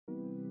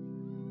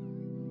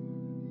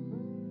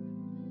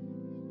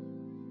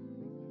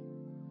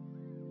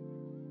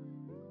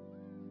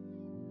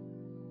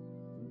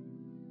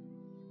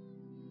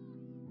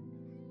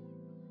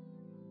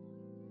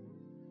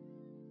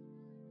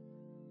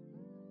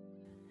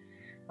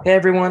Hey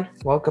everyone,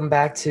 welcome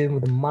back to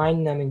the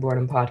Mind Numbing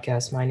Boredom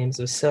Podcast. My name is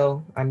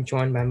Vasil. I'm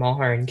joined by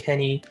Malhar and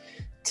Kenny.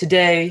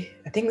 Today,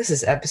 I think this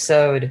is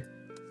episode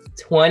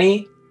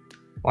 20.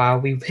 Wow,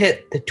 we've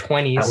hit the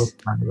 20s. That was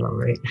time ago,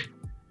 right?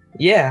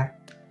 Yeah,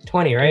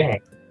 20, right? Yeah.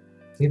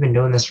 We've been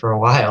doing this for a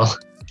while.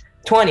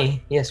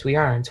 20. Yes, we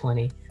are on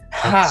 20.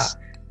 Ha! That's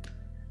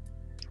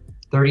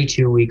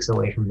 32 weeks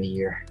away from the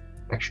year.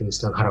 Actually, we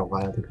still got a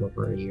while to go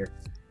for a year.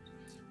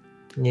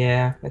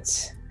 Yeah,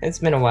 it's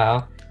been a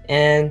while.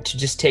 And to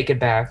just take it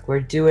back, we're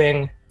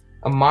doing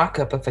a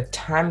mock-up of a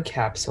time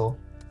capsule.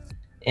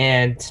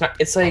 And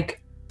it's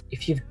like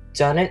if you've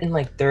done it in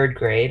like third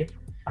grade,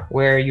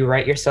 where you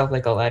write yourself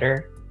like a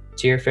letter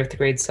to your fifth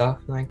grade self,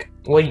 like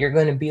what you're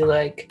gonna be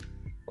like,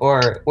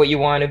 or what you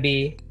want to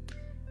be.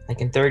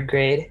 Like in third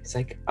grade, it's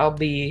like I'll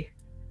be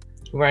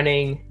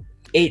running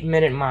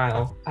 8-minute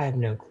mile. I have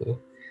no clue.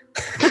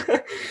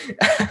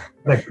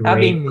 I'll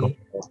be me.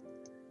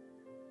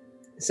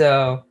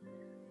 So,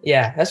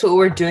 yeah, that's what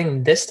we're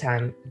doing this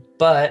time.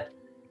 But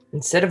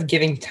instead of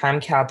giving time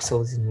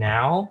capsules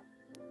now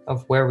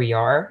of where we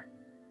are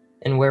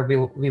and where we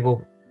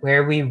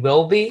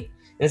will be,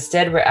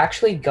 instead we're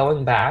actually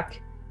going back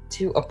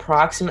to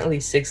approximately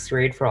sixth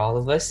grade for all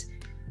of us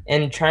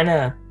and trying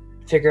to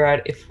figure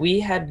out if we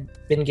had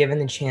been given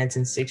the chance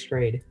in sixth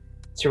grade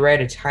to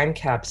write a time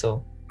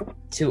capsule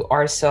to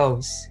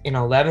ourselves in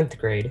 11th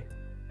grade,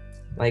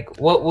 like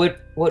what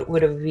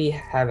would we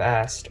have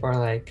asked? Or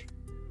like,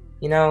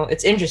 you know,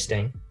 it's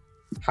interesting.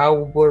 How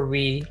were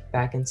we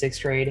back in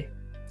sixth grade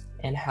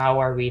and how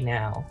are we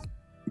now?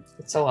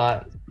 It's a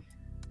lot.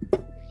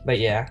 But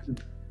yeah.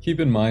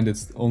 Keep in mind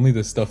it's only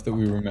the stuff that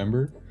we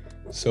remember.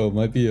 So it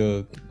might be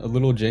a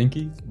little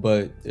janky,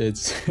 but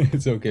it's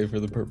it's okay for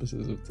the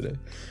purposes of today.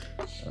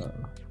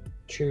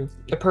 True.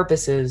 The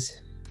purpose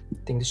is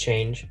things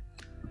change.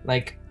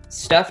 Like,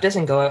 stuff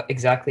doesn't go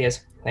exactly as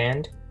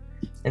planned.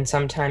 And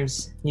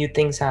sometimes new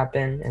things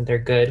happen and they're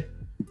good.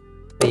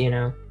 But, you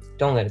know,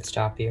 don't let it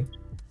stop you.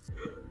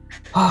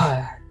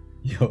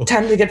 Yo,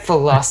 Time to get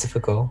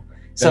philosophical.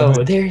 So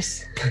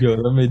there's...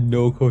 that made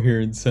no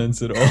coherent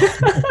sense at all.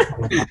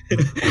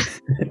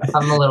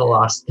 I'm a little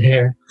lost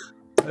there.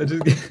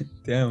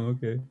 Damn,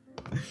 okay.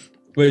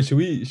 Wait, should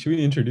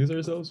we introduce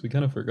ourselves? We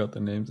kind of forgot the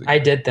names again. I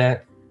did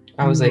that.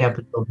 I was like... Yeah,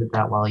 but did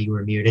that while you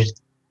were muted.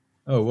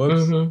 Oh,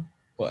 whoops. Mm-hmm.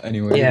 Well,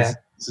 anyway, Yeah.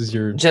 this is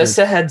your... Just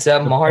a heads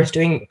up, Mahar's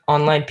doing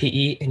online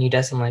PE and he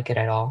doesn't like it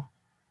at all.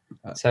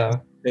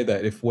 So... Say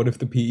that. What if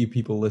the PE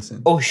people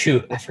listen? Oh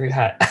shoot, I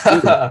forgot.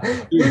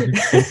 Dude, you're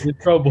in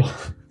trouble.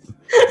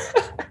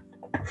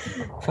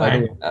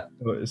 Fine.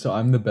 So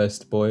I'm the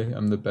best boy.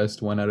 I'm the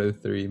best one out of the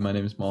three. My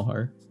name is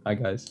Malhar. Hi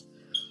guys.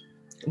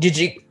 Did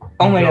you?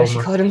 Oh my gosh, he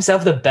called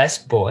himself the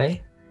best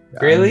boy.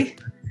 Really?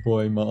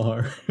 Boy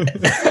Malhar.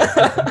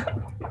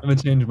 I'm gonna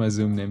change my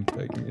Zoom name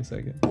to give me a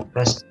second.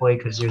 Best boy,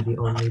 because you're the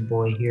only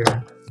boy here.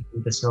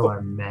 The still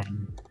are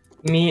men.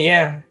 Me,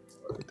 yeah.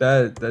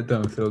 That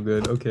don't feel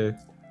good. Okay.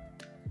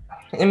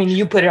 I mean,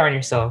 you put it on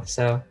yourself,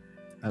 so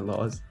I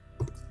lost.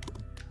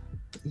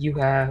 you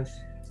have.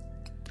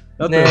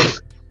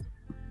 Nothing.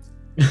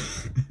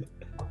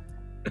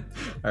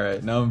 All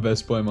right, now I'm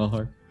best boy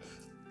Malhar.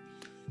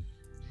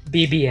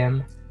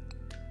 BBM.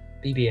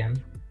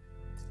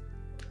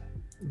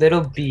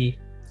 Little B.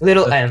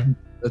 Little M.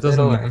 That doesn't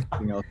Little mean M.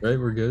 anything else, right?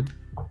 We're good.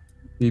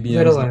 BBM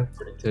Little is M.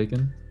 not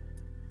taken.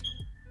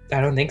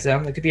 I don't think so.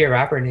 It could be a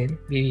rapper name.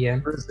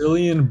 BBM.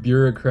 Brazilian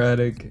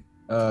bureaucratic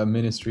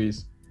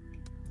ministries.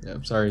 Yeah,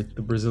 I'm sorry.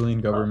 The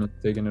Brazilian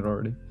government's taken it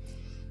already.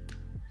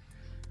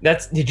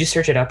 Did you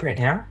search it up right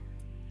now?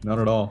 Not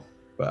at all.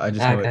 But I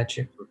just I know got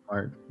you. it's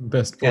smart.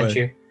 Best boy. Got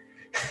you.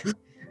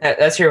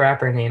 That's your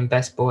rapper name,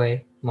 Best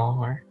Boy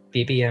Malhar.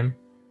 BBM.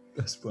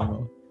 Best boy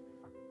Malhar.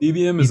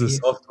 BBM is a BBM.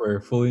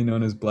 software fully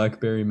known as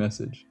BlackBerry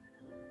Message.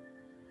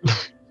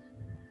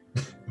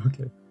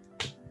 Okay.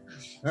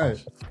 All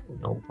right.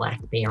 No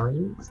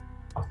Blackberries.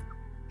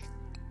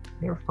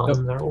 Their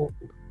phones are old.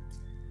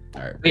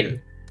 All right. Wait,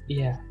 good.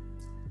 yeah.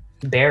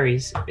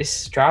 Berries. Is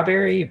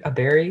strawberry a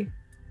berry?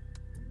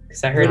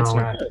 Because I heard it's No,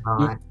 not. it's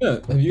not. Yeah,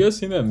 have you guys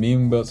seen that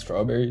meme about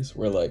strawberries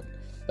where like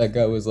that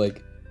guy was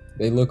like,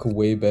 they look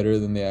way better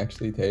than they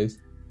actually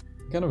taste?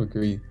 I kind of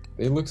agree.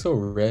 They look so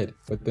red,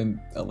 but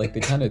then like they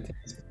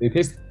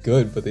taste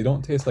good, but they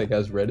don't taste like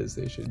as red as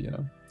they should, you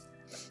know?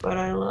 But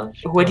I love.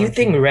 What do you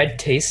think red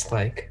tastes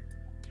like?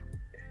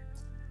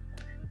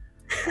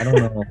 I don't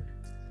know.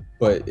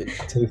 But it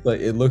tastes like,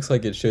 it looks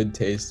like it should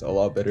taste a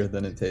lot better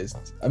than it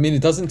tastes. I mean,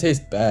 it doesn't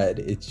taste bad.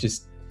 It's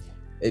just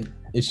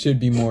it should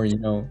be more, you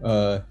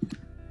know,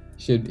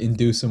 should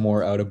induce a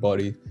more out of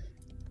body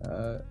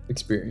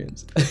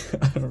experience.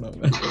 I don't know,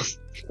 man.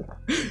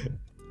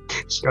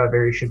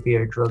 Strawberry should be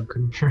a drug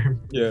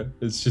confirmed. Yeah,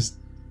 it's just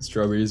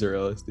strawberries or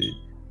LSD.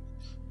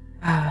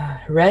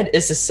 Red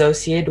is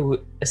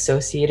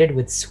associated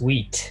with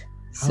sweet.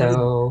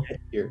 So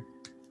Here.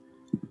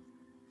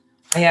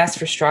 I asked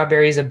for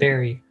strawberries a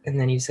berry, and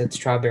then you said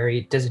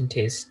strawberry doesn't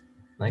taste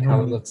like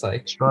how it looks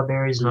like.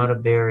 Strawberry is not a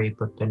berry,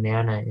 but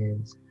banana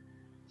is.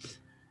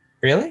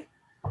 Really?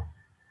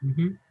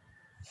 Mm-hmm.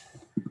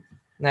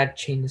 That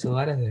changes a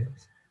lot of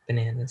things.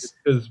 Bananas.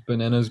 Because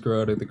bananas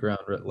grow out of the ground,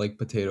 right? Like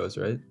potatoes,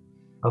 right?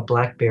 A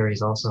blackberry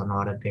is also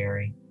not a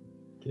berry.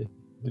 Okay,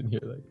 didn't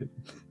hear that. Good.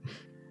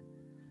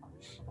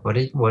 What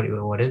did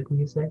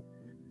you say?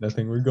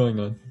 Nothing. We're going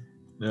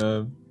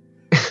on.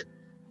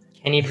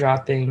 Kenny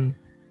dropping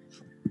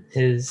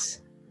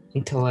his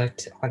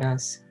intellect on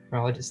us. We're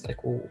all just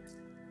like, ooh,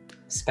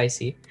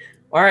 spicy.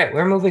 All right,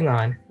 we're moving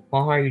on.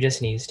 Malhar, you just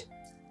sneezed.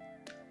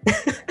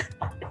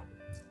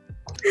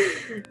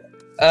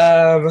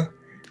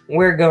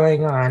 We're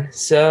going on.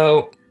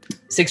 So,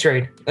 6th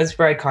grade. Let's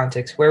provide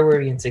context. Where were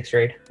we in 6th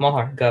grade?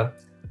 Malhar, go.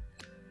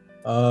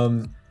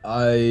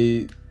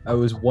 I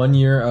was 1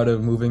 year out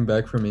of moving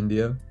back from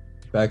India,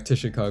 back to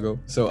Chicago.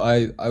 So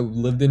I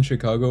lived in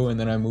Chicago and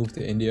then I moved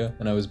to India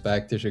and I was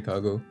back to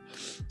Chicago,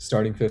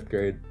 starting 5th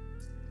grade.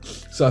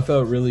 So I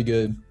felt really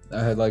good.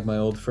 I had like my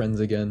old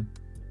friends again,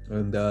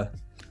 and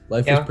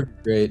life was pretty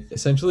great.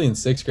 Essentially in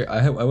 6th grade,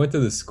 I went to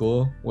the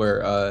school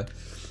where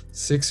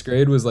 6th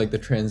grade was like the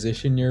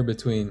transition year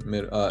between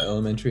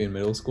elementary and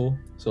middle school.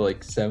 So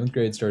like 7th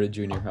grade started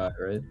junior high,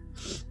 right?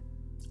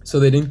 So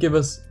they didn't give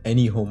us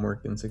any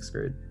homework in 6th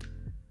grade.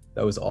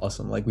 That was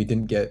awesome. Like we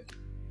didn't get,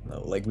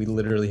 like we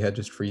literally had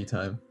just free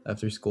time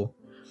after school.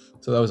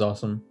 So that was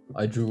awesome.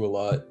 I drew a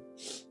lot.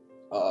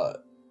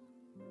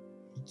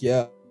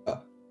 Yeah.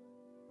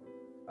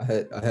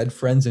 I had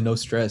friends and no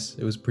stress.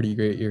 It was a pretty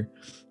great year.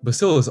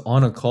 Basil is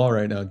on a call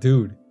right now,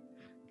 dude.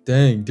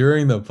 Dang,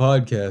 during the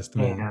podcast,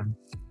 man.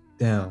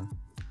 Damn.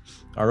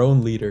 Our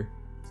own leader.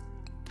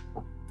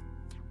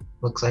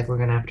 Looks like we're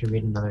gonna have to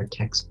read another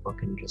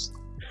textbook and just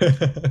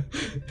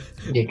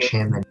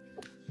examine.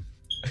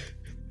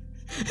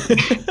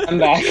 I'm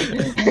back.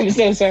 I'm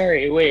so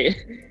sorry. Wait.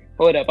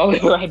 Hold up. I'll be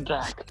right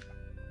back.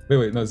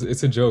 Wait. No,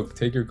 it's a joke.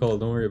 Take your call.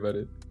 Don't worry about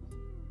it.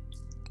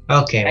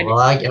 Okay, well,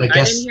 I I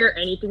guess... didn't hear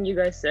anything you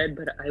guys said,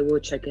 but I will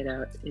check it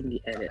out in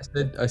the edit.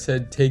 I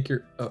said take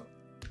your... Oh.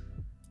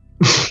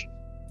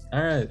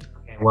 All right.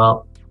 Okay,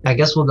 well, I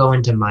guess we'll go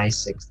into my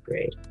 6th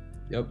grade.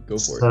 Yep, go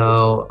for it.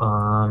 So,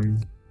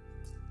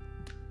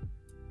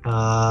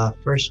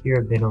 first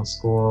year of middle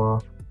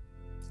school.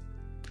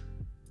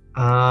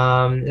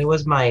 It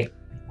was my...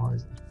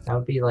 That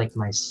would be like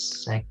my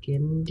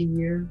 2nd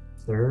year,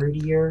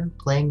 3rd year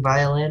playing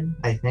violin,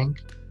 I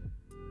think.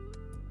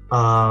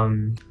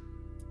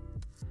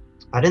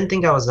 I didn't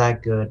think I was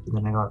that good, but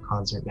then I got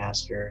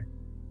concertmaster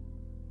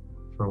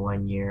for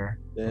 1 year.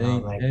 And I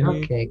was like,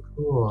 okay,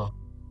 cool.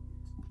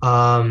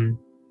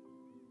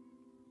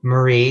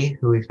 Marie,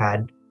 who we've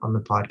had on the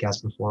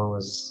podcast before,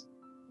 was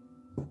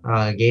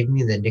gave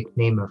me the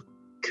nickname of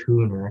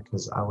Cooner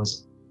because I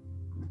was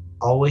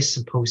always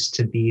supposed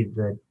to be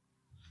the...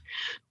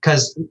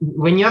 Because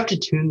when you have to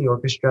tune the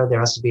orchestra, there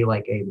has to be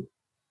like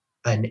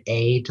an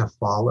A to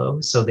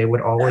follow, so they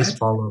would always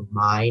follow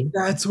mine.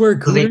 That's where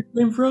Cooner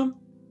came from?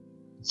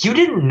 You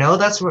didn't know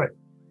that's where...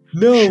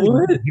 No,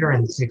 what? You're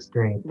in 6th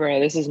grade. Bro,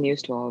 this is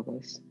news to all of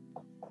us.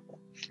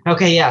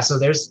 Okay, yeah, so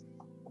there's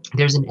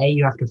an A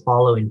you have to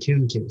follow and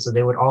tune to. So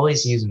they would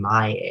always use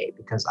my A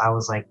because I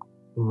was like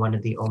one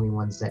of the only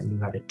ones that knew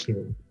how to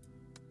tune.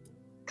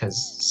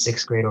 Because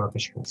 6th grade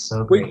orchestra is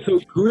so great. Wait, so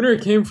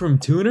Cooner came from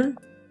tuner?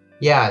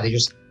 Yeah, they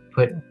just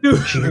put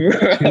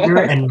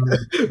Cooner and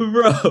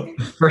bro,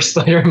 first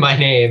letter of my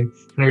name,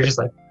 and they're just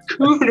like,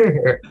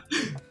 Cooner!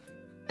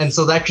 And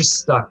so that just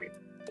stuck.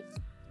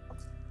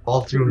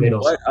 All through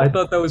middle school. I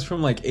thought that was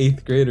from like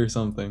 8th grade or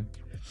something.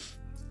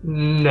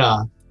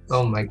 Nah.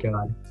 Oh my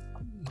god.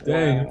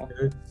 Dang. Wow.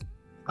 Okay.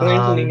 Learn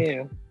something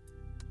new.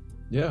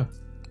 Yeah.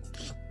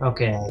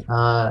 Okay.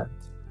 I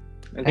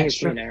think it's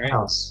Extra me now, right?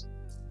 house.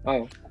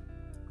 Oh.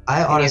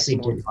 I honestly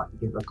it's more. did not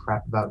give a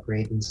crap about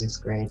grades in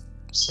 6th grade,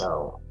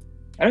 so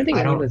I don't think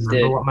I any don't of us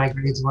remember did. what my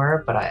grades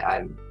were, but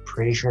I'm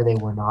pretty sure they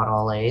were not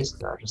all A's,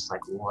 because I was just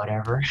like,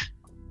 whatever.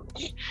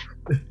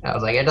 I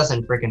was like, it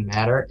doesn't freaking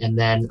matter. And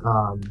then,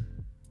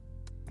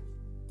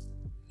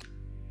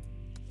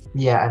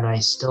 yeah, and I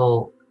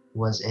still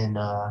was in,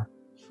 I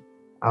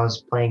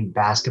was playing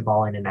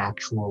basketball in an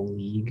actual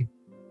league,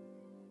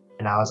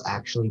 and I was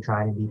actually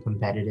trying to be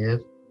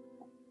competitive.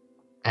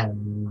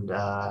 And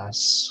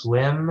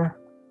swim,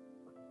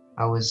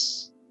 I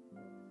was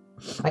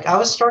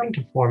starting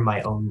to form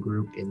my own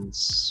group in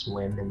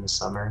swim in the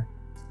summer.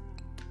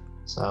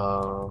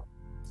 So,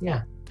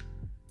 yeah.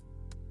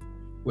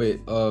 Wait,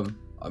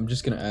 I'm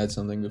just gonna add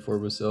something before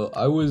Basil.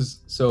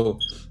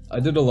 I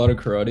did a lot of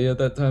karate at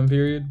that time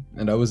period,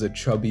 and I was a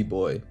chubby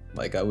boy.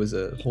 Like I was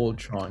a whole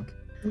trunk.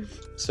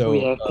 So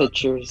We have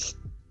pictures.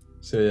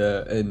 So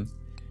yeah, and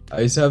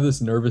I used to have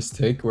this nervous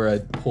tick where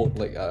I'd pull,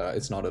 like,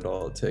 it's not at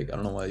all a tick. I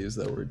don't know why I use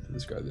that word to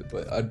describe it,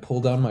 but I'd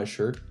pull down my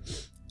shirt,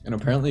 and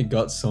apparently it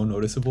got so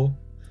noticeable.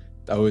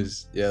 That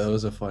was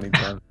a funny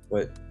time.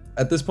 But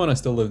at this point, I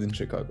still lived in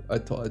Chicago.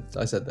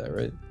 I said that,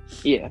 right?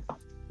 Yeah.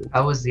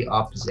 I was the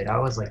opposite. I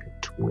was like a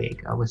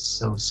twig. I was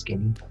so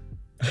skinny.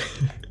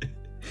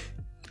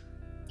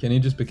 Kenny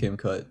just became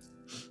cut.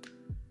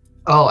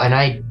 Oh, and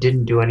I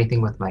didn't do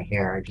anything with my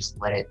hair. I just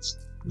let it,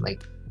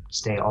 like,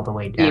 stay all the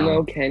way down.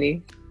 Emo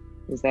Kenny.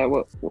 Is that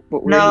what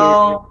we're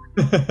No,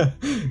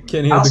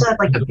 Kenny I had also the- had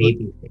like a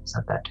baby face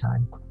at that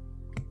time.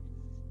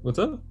 What's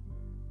up?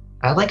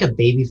 I had like a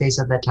baby face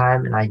at that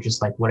time, and I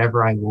just like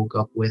whatever I woke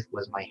up with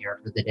was my hair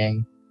for the day.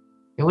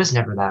 It was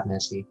never that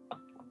messy.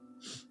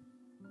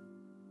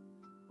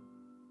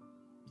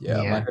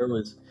 Yeah, Yeah.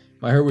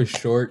 my hair was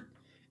short,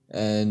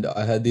 and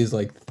I had these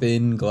like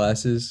thin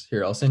glasses.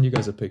 Here, I'll send you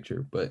guys a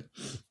picture, but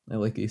I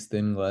like these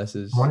thin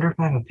glasses. I wonder if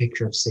I have a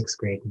picture of 6th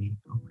grade me.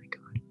 Oh my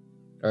god.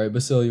 All right,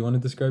 Basil, you want to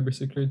describe your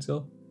 6th grade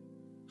self?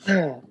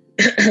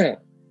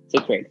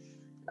 Sixth grade.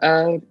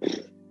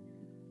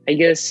 I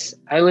guess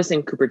I was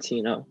in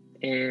Cupertino,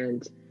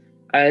 and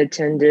I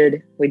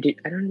attended. I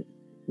don't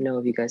know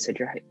if you guys said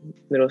your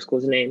middle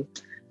school's name.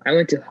 I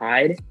went to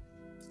Hyde,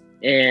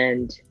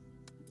 and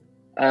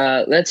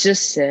let's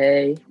just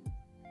say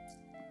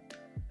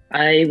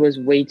I was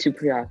way too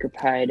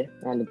preoccupied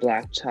on the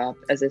blacktop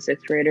as a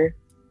 6th grader.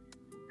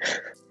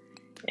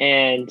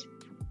 And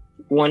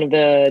one of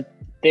the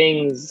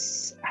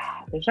things,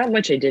 there's not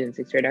much I did in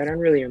 6th grade. I don't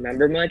really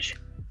remember much.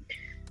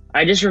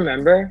 I just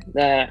remember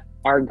that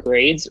our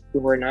grades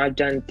were not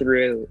done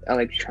through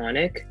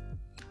electronic.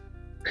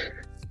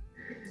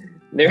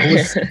 What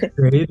was 6th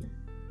grade?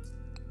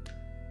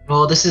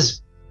 Well, this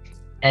is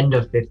end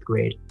of 5th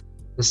grade.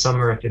 The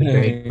summer of 5th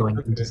grade going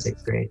into Okay.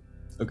 6th grade.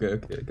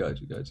 Okay, got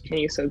you.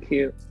 He's so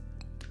cute.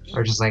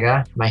 Or just like,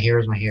 my hair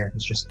is my hair.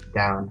 It's just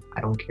down.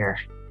 I don't care.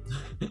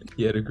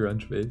 He had a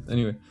grunge face.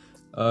 Anyway,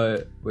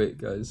 wait,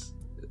 guys.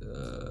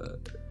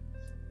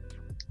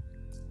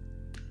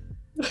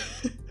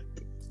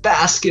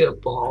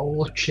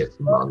 Basketball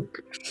chipmunk.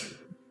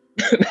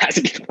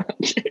 Basketball.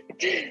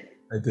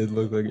 I did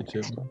look like a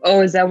chipmunk.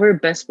 Oh, is that where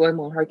Best Boy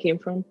Mohawk came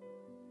from?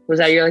 Was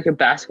that your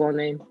basketball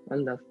name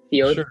on the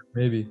field? Sure,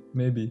 maybe.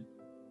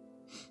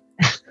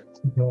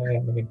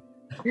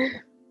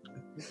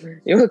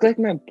 You look like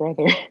my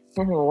brother. I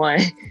don't know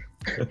why.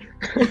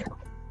 All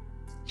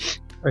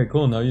right,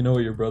 cool. Now you know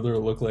what your brother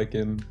will look like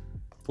in,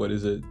 what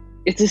is it?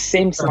 It's the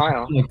same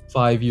smile. Like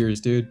 5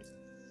 years, dude.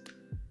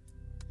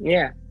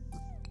 Yeah.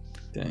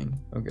 Dang.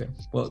 Okay.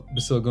 Well,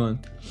 still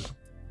going.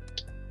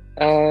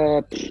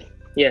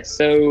 Yeah,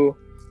 so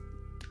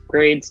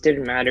grades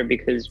didn't matter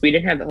because we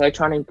didn't have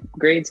electronic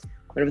grades.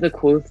 One of the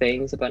cool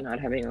things about not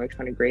having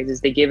electronic grades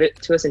is they gave it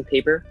to us in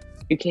paper.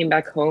 You came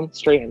back home,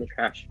 straight in the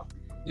trash.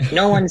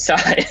 No one saw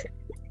it.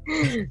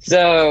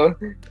 So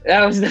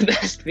that was the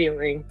best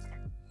feeling.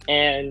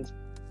 And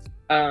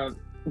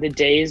the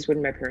days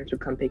when my parents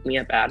would come pick me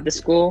up at the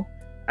school,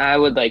 I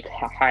would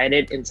hide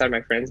it inside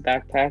my friend's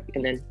backpack,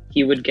 and then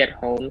he would get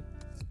home,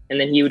 and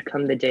then he would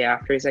come the day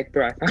after. He's like,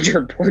 "Bro, I found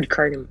your report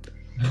card." And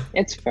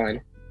it's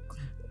fun.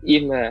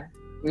 Even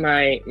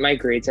my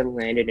grades have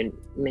landed in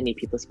many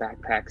people's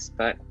backpacks,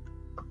 but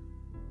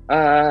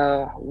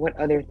what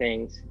other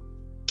things?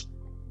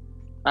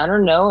 I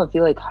don't know. I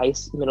feel like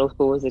middle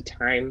school was a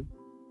time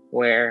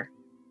where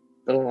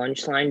the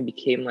lunch line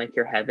became like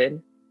your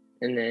heaven,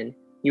 and then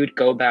you would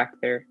go back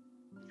there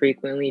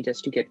frequently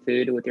just to get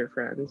food with your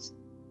friends.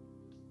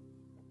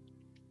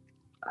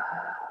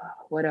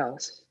 What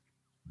else?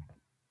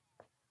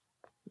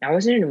 I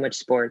wasn't into much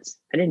sports.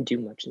 I didn't do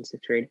much in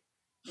 6th grade.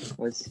 It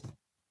was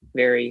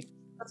very...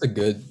 That's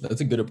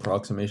a good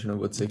approximation of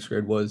what 6th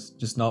grade was.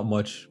 Just not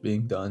much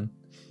being done.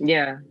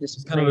 Yeah, just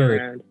It's kind playing of a-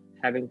 around,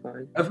 having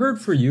fun. I've heard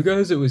for you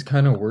guys it was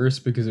kind of worse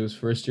because it was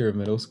first year of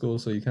middle school,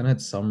 so you kind of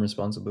had some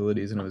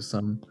responsibilities and it was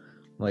some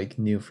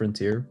new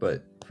frontier.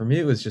 But for me,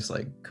 it was just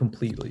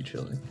completely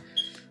chilling.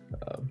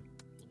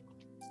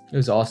 It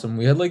was awesome.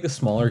 We had the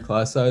smaller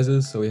class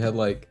sizes, so we had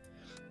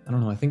I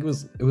don't know. I think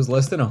it was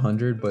less than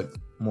 100, but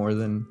more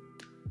than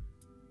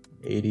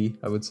 80,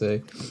 I would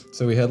say.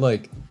 So we had a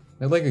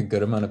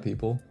good amount of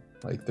people,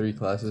 3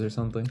 classes or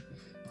something,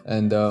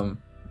 and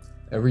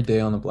every day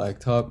on the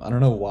blacktop. I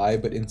don't know why,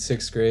 but in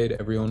 6th grade,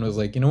 everyone was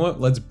like, you know what?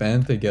 Let's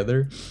band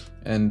together,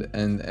 and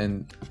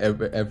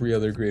every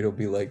other grade will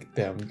be like,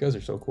 damn, you guys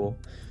are so cool.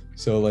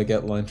 So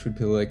at lunch we'd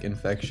play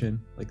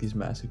Infection, these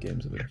massive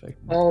games of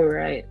Infection. Oh,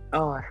 right.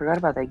 Oh, I forgot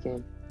about that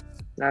game.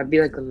 That'd be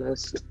the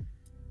most...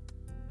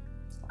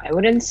 I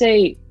wouldn't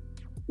say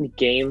the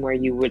game where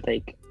you would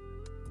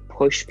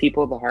push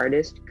people the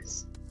hardest.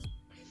 'Cause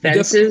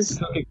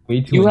fences...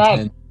 Way too You had-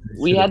 intense.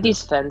 We had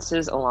these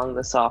fences along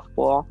the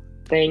softball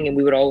thing, and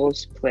we would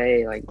always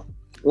play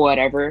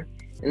whatever,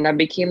 and that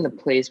became the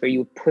place where you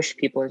would push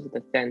people into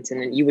the fence,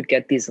 and then you would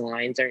get these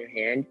lines on your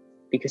hand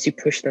because you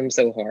pushed them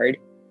so hard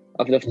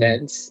of the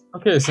fence.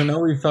 Okay, so now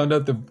we found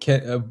out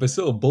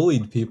Basil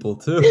bullied people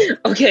too.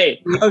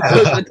 Okay,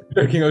 I'm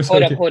joking.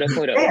 hold up.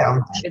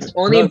 Damn. It's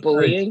only Not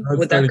bullying not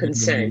without starting to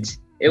consent.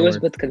 bully. It was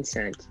Don't with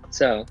consent,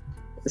 so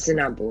this is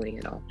not bullying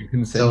at all. You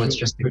can So it's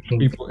just push the king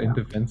people thing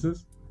into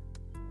fences.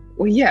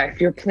 Well, yeah,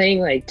 if you're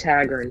playing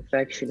tag or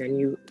Infection,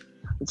 and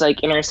it's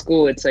in our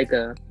school, it's a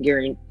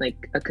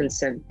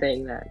consent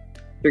thing that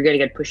you're gonna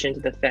get pushed into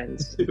the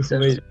fence. So.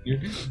 Wait,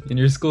 in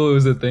your school it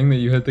was a thing that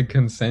you had to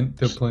consent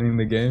to playing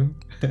the game?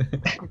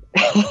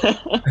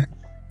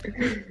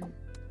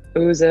 It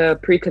was a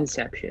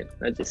preconception.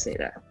 Let's just say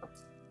that.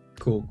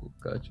 Cool,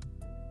 gotcha.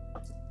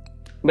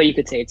 But you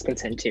could say it's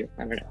consent too.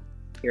 I don't know.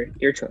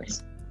 Your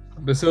choice.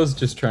 Basil's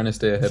just trying to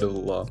stay ahead of the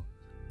law.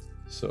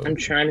 So I'm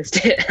trying to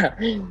stay.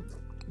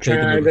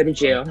 trying not to go to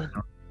jail.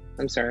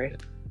 I'm sorry.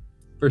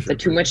 for Is sure. that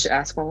too for much sure. to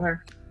ask for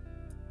her?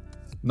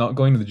 Not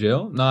going to the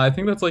jail? No, I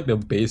think that's like the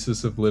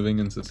basis of living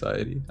in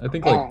society. I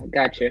think like Oh,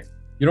 gotcha.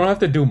 you don't have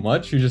to do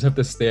much. You just have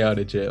to stay out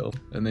of jail,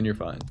 and then you're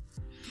fine.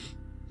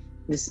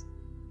 Just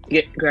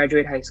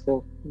graduate high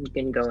school. You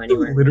can go Do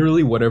anywhere.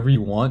 literally whatever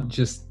you want.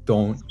 Just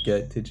don't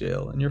get to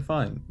jail, and you're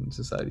fine. And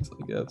society's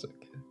like, yeah, that's okay.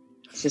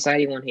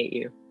 Society won't hate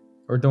you.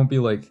 Or don't be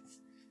like,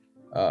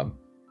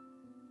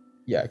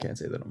 yeah, I can't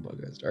say that on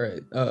podcast. All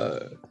right.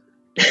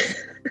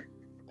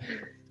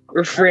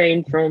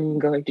 Refrain from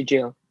going to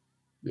jail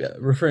Yeah,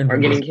 refrain or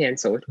from getting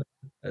canceled.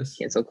 Yes,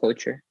 Cancel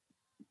culture.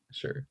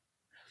 sure,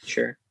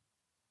 Sure.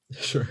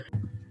 sure.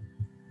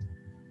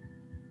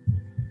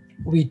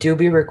 We do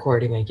be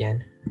recording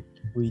again.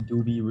 We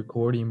do be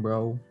recording,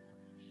 bro.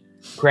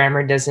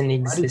 Grammar doesn't How did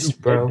you exist,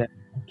 get bro. that?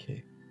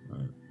 Okay.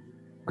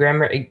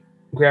 Alright.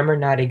 Grammar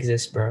not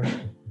exist, bro.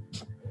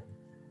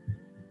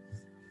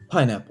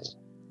 Pineapple.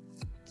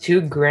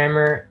 To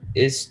grammar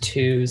is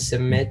to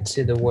submit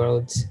to the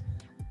world's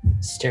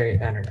I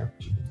don't know.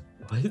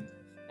 What?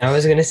 I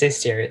was gonna say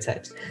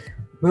stereotypes.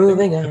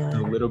 Moving A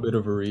on. little bit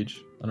of a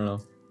reach. I don't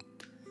know.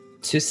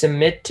 To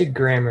submit to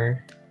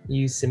grammar,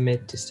 you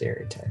submit to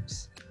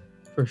stereotypes.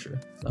 For sure.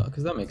 No,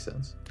 because that makes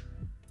sense.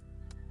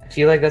 I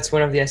feel like that's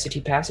one of the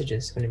SAT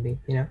passages going to be,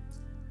 you know?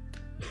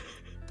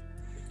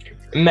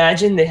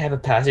 Imagine they have a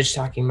passage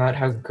talking about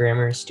how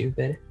grammar is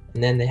stupid,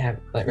 and then they have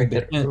like They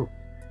that. can't.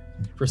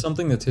 For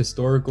something that's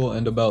historical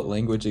and about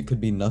language, it could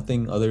be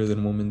nothing other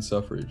than women's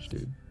suffrage,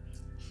 dude.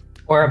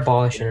 Or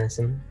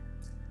abolitionism,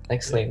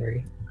 like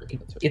slavery.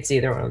 It's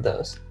either one of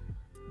those.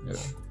 Yeah.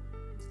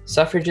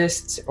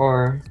 Suffragists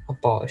or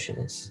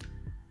abolitionists.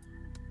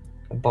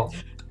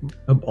 Abolition?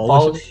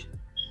 Abolish.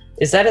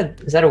 Is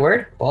that a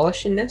word?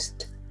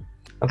 Abolitionist?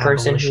 A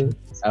person who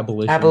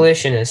Abolition.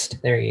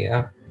 abolitionist. There you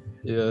go.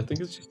 Yeah, I think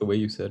it's just the way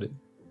you said it.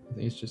 I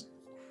think it's just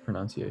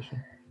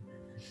pronunciation.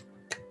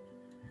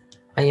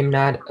 I am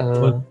not a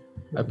Look,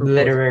 I propose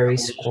literary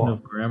abolition squaw.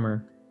 of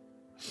grammar.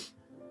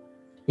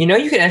 You know,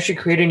 you can actually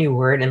create a new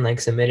word and like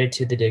submit it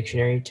to the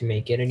dictionary to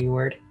make it a new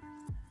word.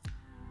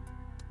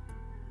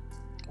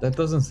 That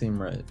doesn't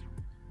seem right.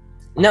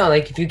 No,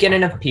 like if you get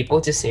enough people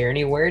to say a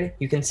new word,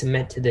 you can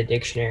submit to the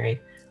dictionary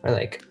or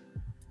like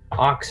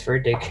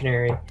Oxford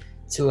Dictionary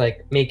to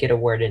like make it a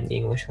word in the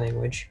English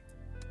language.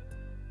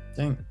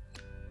 Dang.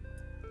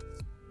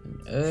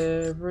 And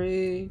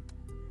every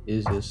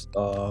is a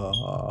star.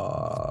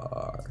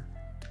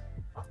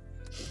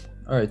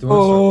 All right, do you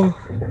want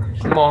to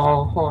start?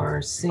 Oh, my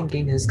heart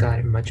sinking has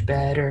gotten much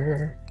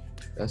better.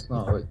 That's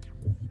not what.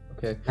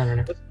 Okay, I don't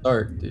know. let's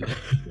start, dude.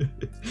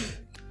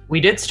 We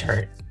did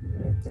start.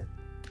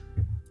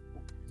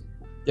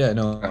 Yeah,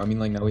 no, I mean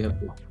like now we have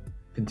to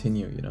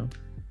continue, you know.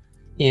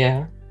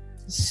 Yeah.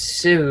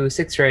 So,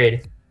 sixth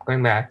grade,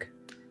 going back.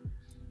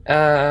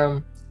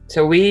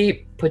 So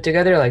we put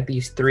together like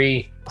these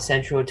 3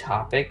 central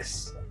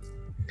topics.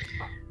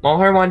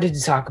 Malhar wanted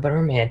to talk about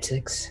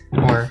romantics,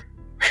 or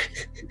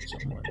So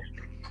much.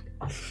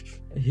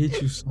 I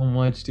hate you so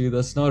much, dude.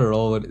 That's not at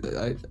all what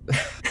I.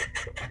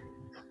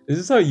 Is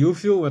this how you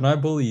feel when I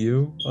bully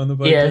you on the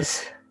podcast?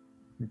 yes,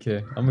 Okay,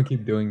 I'm gonna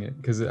keep doing it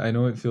because I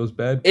know it feels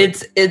bad.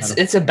 But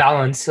it's a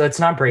balance. So let's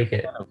not break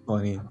it. kind of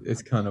funny.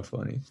 It's kind of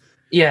funny.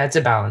 Yeah, it's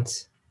a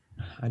balance.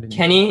 I didn't.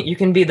 Kenny, you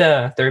can be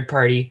the third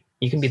party.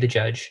 You can be the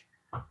judge.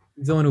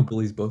 He's the one who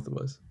bullies both of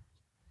us.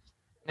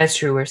 That's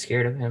true. We're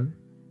scared of him.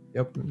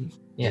 Yep.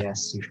 Yeah.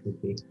 Yes, you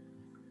should be.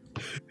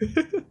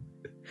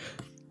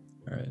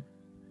 All right.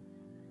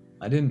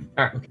 I didn't.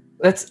 Alright. Okay.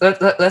 Let's let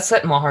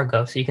Malhar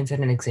go so you can set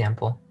an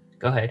example.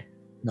 Go ahead.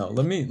 No,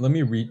 let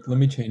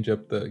me change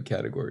up the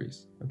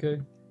categories. Okay.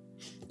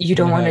 You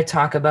don't Gonna want to have-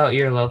 talk about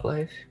your love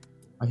life?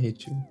 I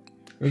hate you.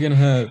 We're gonna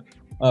have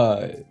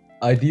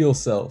ideal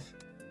self,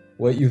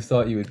 what you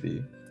thought you would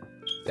be.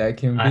 That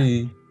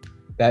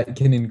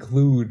can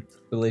include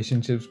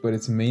relationships, but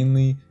it's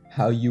mainly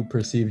how you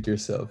perceived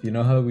yourself. You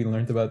know how we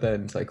learned about that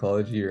in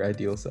psychology, your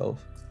ideal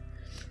self,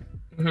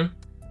 Mhm.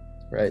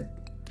 right?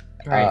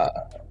 Right.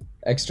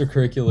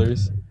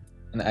 Extracurriculars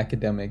and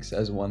academics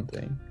as one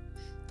thing.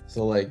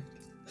 So like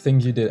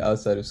things you did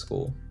outside of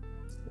school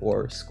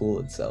or school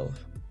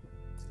itself.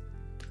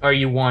 Or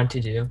you want to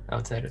do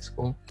outside of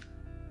school.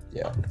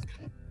 Yeah.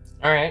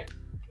 All right.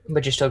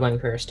 But you're still going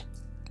first.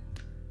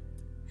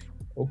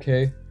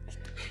 Okay.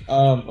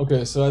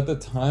 Okay, so at the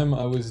time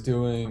I was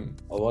doing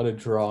a lot of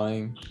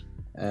drawing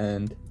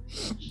and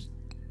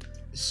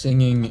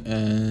singing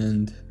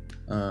and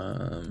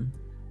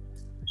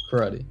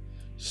karate.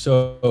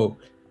 So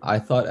I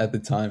thought at the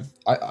time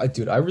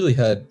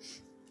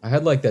I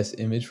had like this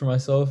image for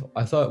myself.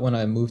 I thought when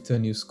I moved to a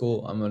new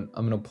school, I'm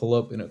gonna pull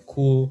up in a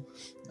cool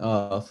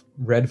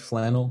red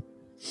flannel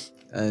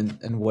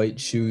and white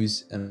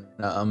shoes, and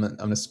I'm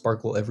gonna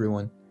sparkle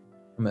everyone.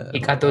 He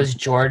got those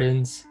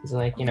Jordans. He's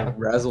like, you know.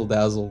 Razzle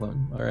dazzle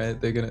them. All right,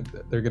 they're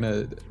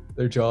gonna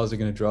their jaws are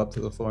gonna drop to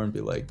the floor and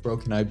be like, "Bro,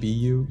 can I be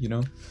you?" You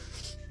know.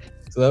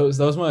 So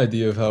that was my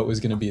idea of how it was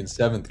gonna be in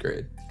 7th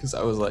grade, because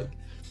I was like,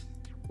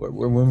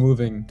 we're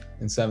moving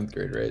in 7th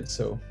grade, right?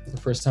 So the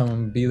first time I'm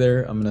gonna be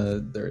there,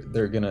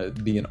 they're gonna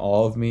be in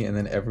awe of me, and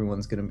then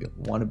everyone's gonna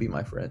want to be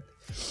my friend.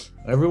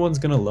 Everyone's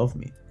gonna love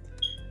me.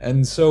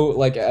 And so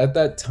like at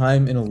that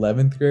time in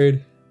 11th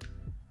grade,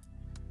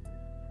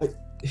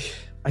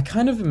 I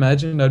kind of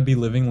imagined I'd be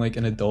living like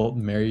an adult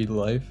married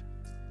life.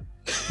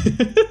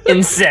 In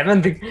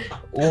 7th.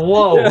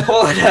 Whoa, Yeah.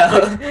 hold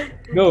up.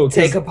 No,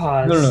 Take a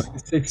pause. No, in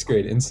 6th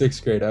grade. In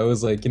 6th grade, I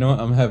was like, you know what?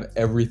 I'm gonna have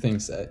everything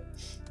set.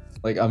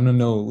 Like, I'm gonna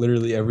know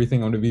literally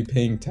everything. I'm gonna be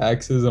paying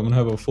taxes. I'm gonna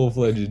have a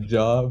full-fledged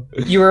job.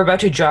 You were about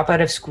to drop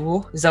out of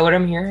school? Is that what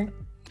I'm hearing?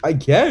 I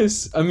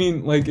guess. I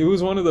mean, like, it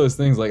was one of those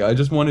things. Like, I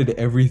just wanted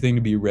everything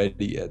to be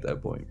ready at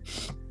that point.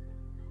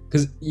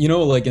 Because, you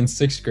know, like, in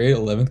 6th grade,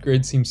 11th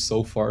grade seems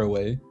so far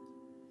away.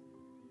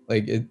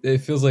 Like, it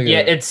feels like... Yeah,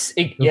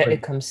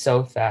 it comes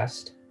so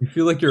fast. You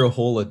feel like you're a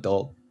whole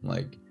adult.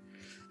 Like...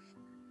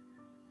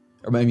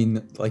 I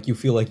mean, like, you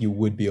feel like you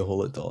would be a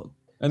whole adult.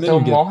 And then So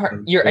you get,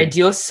 Malhar, your like,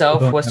 ideal self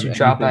don't was have to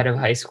drop out anything. of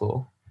high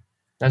school.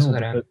 That's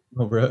what I'm...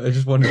 No, bro. I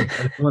just wanted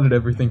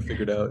everything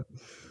figured out.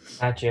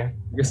 Gotcha.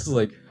 I guess it's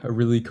like a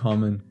really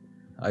common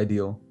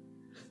ideal,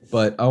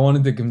 but I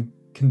wanted to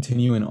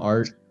continue in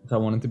art. I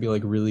wanted to be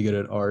like really good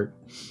at art.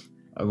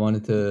 I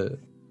wanted to,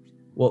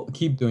 well,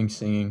 keep doing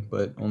singing,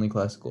 but only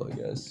classical, I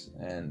guess.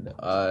 And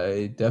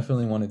I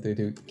definitely wanted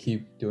to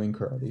keep doing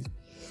karate.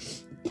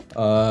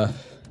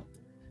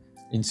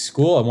 In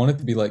school, I wanted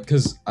to be like,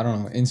 cause I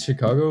don't know, in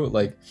Chicago,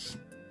 like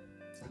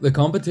the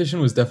competition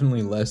was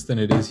definitely less than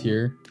it is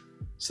here.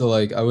 So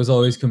like I was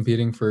always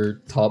competing for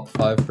top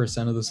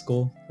 5% of the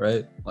school,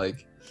 right?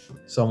 Like,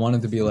 so I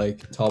wanted to be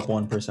like top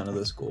 1% of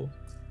the school,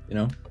 you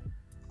know?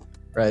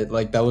 Right?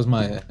 Like that was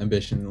my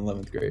ambition in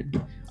 11th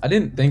grade. I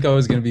didn't think I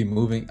was gonna be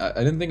moving. I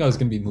didn't think I was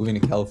gonna be moving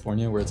to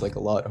California, where it's like a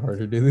lot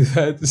harder to do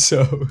that.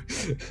 So,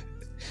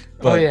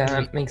 Oh yeah,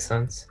 that makes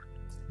sense.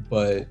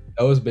 but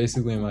that was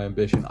basically my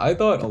ambition. I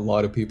thought a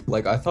lot of people,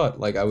 like I thought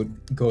like I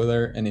would go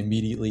there and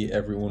immediately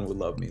everyone would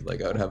love me.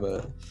 Like I would have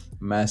a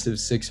massive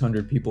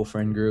 600 people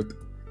friend group,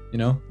 you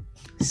know?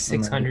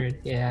 600,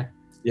 yeah.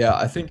 Yeah,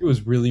 I think it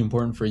was really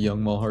important for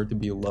young Malhar to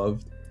be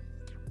loved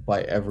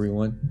by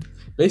everyone.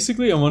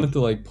 Basically, I wanted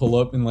to like pull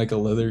up in like a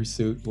leather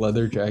suit,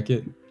 leather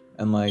jacket,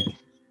 and like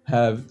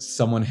have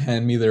someone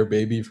hand me their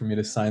baby for me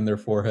to sign their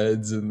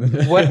foreheads.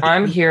 And What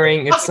I'm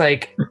hearing, it's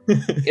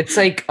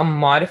like a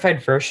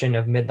modified version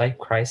of Midlife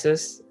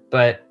Crisis,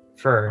 but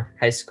for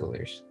high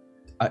schoolers.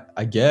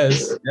 I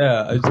guess,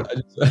 yeah.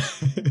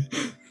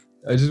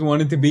 I just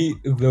wanted to be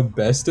the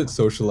best at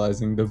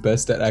socializing, the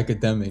best at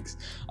academics.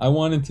 I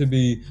wanted to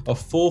be a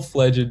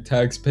full-fledged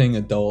tax-paying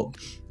adult.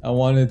 I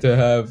wanted to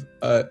have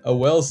a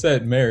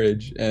well-set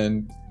marriage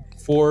and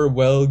 4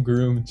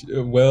 well-groomed,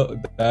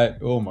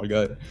 oh my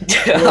god.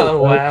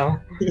 Oh wow.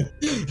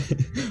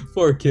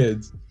 4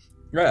 kids.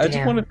 Right, I just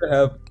Damn. wanted to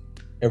have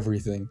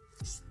everything.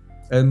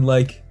 And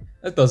like,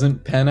 that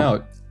doesn't pan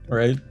out,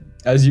 right?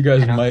 As you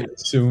guys I know. might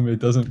assume, it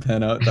doesn't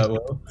pan out that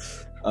well.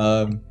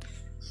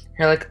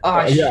 You're like,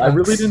 oh Yeah, I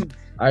really shucks." didn't.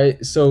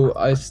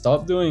 I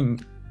stopped doing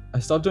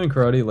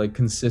karate like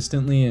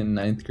consistently in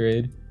 9th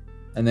grade,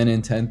 and then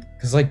in 10th.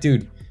 Cause like,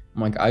 dude,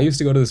 I'm like, I used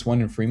to go to this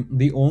one in Fremont.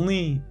 The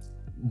only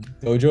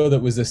dojo that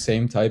was the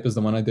same type as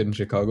the one I did in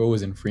Chicago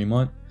was in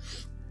Fremont,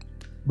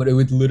 but it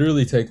would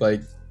literally take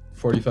like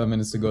 45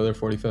 minutes to go there,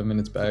 45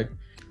 minutes back,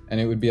 and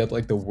it would be at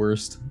like the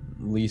worst,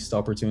 least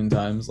opportune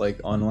times,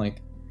 like on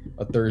like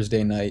a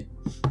Thursday night,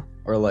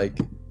 or like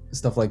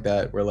stuff like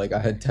that, where like I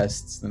had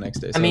tests the next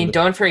day. I So mean, the-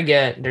 don't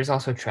forget, there's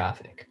also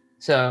traffic.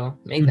 So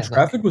make Dude, that look-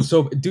 traffic was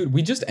so, dude,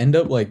 we just end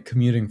up like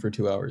commuting for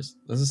 2 hours.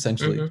 That's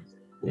essentially Mhm.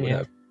 what would Yeah.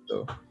 happen.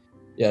 So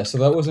yeah, so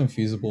that wasn't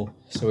feasible,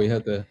 so we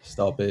had to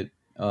stop it.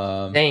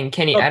 Dang,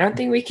 Kenny, I don't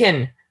think we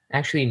can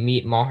actually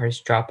meet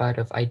Maher's dropout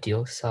of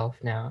ideal self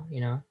now, you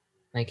know?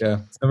 Like, Yeah,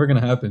 it's never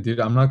gonna happen, dude.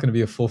 I'm not gonna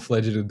be a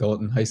full-fledged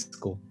adult in high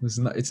school. It's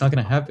not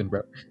gonna happen,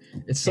 bro.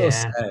 It's so Yeah.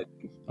 sad.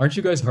 Aren't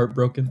you guys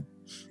heartbroken?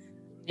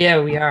 yeah,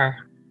 we are.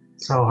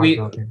 So We-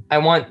 heartbroken. I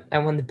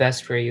want the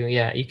best for you.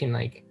 Yeah, you can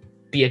like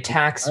be a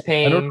tax I don't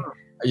paying. know.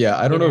 Yeah,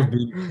 I don't know Yeah. if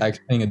being a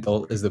tax-paying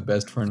adult is the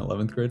best for an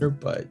 11th grader,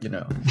 but you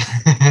know.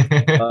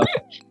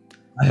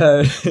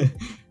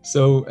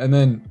 So, and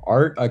then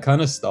art, I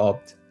kind of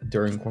stopped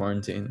during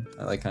quarantine.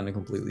 I like kind of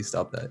completely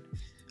stopped that.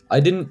 I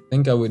didn't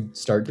think I would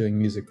start doing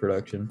music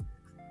production,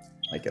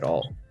 like at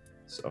all.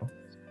 So,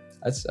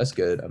 that's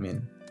good. I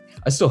mean,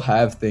 I still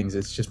have things.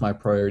 It's just my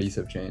priorities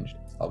have changed,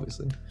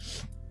 obviously.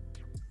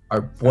 I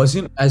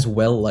wasn't as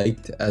well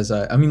liked as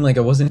I mean, like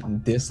I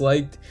wasn't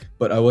disliked,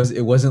 but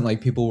it wasn't like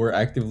people were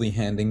actively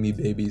handing me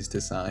babies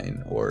to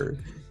sign. Or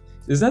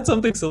is that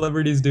something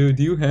celebrities do?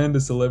 Do you hand a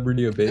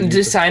celebrity a baby?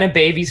 To sign a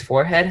baby's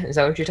forehead? Is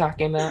that what you're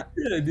talking about?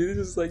 Yeah, do they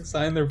just like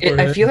sign their I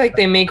forehead? feel like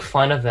they make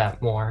fun of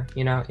that more,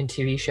 you know, in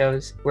TV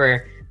shows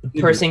where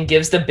the person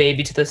gives the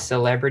baby to the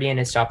celebrity and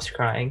it stops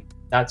crying,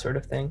 that sort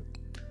of thing.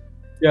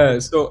 Yeah,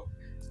 so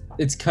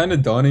it's kind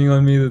of dawning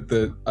on me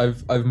that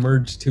I've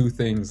merged two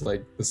things,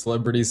 like the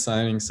celebrities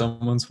signing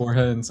someone's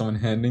forehead and someone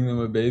handing them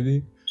a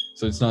baby.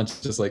 So it's not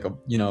just like a,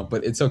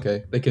 but it's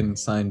okay. They can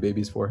sign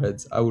babies'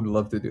 foreheads. I would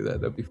love to do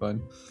that. That'd be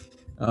fun.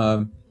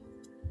 Um,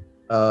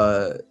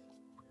 uh,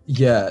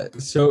 yeah.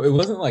 So it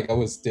wasn't like I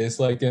was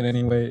disliked in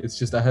any way. It's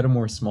just I had a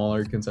more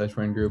smaller concise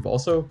friend group.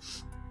 Also,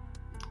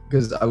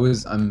 because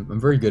I'm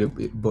very good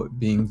at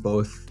being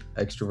both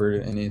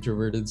extroverted and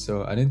introverted.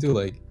 So I didn't do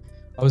like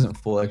I wasn't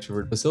full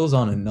extrovert. Basil's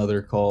on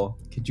another call.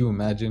 Could you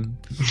imagine?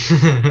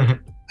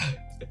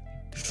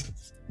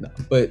 No,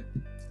 but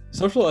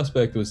social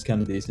aspect was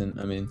kind of decent.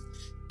 I mean,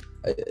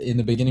 in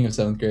the beginning of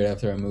 7th grade,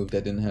 after I moved, I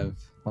didn't have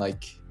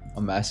like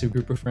a massive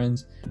group of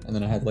friends, and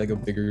then I had like a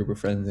bigger group of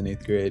friends in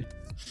 8th grade.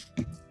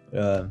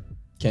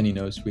 Kenny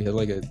knows we had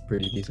like a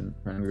pretty decent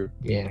friend group.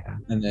 Yeah.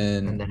 And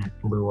And then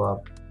it blew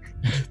up.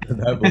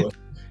 that blew up.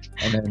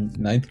 And then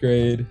 9th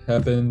grade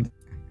happened.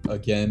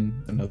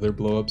 Again, another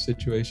blow up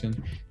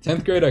situation.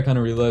 10th grade, I kind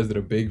of realized that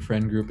a big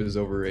friend group is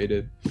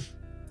overrated.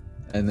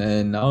 And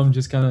then now I'm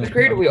just kind of. 8th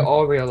grade, we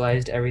all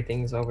realized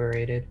everything's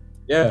overrated.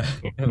 Yeah.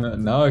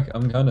 And now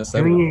I'm kind of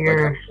settled. Junior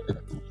year. Like,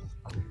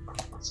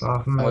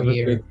 Sophomore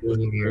year,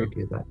 junior year,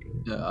 do that.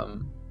 yeah,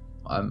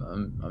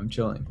 I'm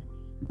chilling.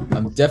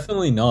 I'm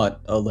definitely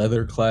not a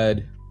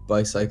leather-clad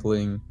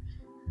bicycling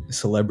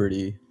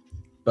celebrity,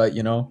 but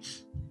I'm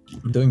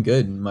doing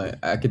good. My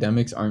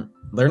academics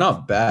they're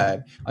not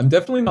bad. I'm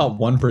definitely not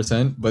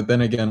 1%, but then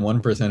again,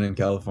 1% in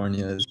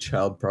California is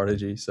child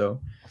prodigy,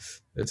 so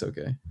it's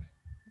okay.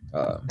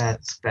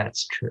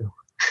 That's true.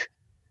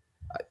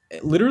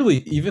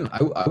 Literally, even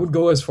I would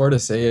go as far to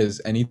say as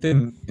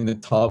anything in the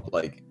top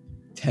like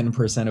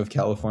 10% of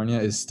California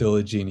is still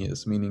a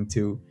genius, meaning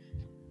to,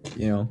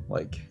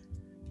 like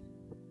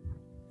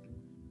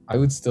I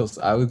would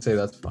say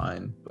that's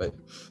fine, but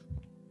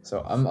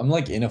so I'm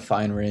like in a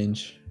fine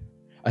range.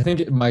 I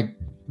think my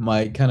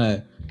kind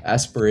of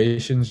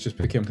aspirations just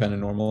became kind of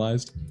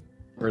normalized,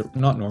 or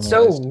not normalized.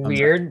 So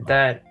weird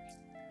that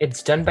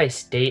it's done by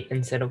state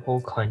instead of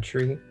whole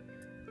country.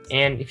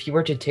 And if you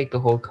were to take the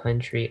whole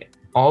country,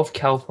 all of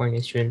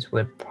California students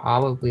would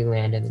probably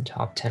land in the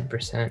top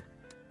 10%.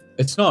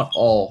 It's not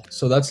all,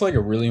 so that's like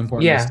a really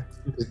important. Yeah,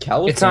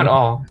 California it's not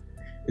all.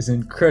 Is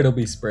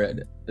incredibly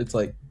spread. It's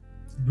like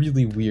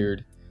really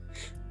weird,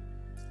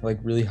 like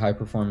really high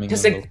performing.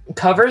 Because it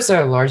covers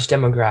a large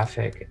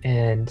demographic,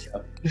 and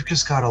You've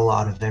just got a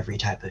lot of every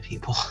type of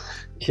people.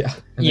 yeah.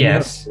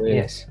 yes.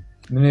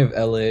 And then you have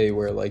LA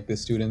where like the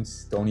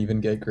students don't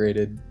even get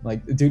graded.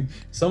 Like, dude,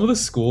 some of the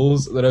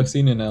schools that I've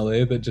seen in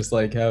LA that just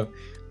like have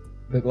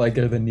that like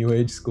are the new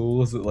age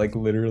schools that like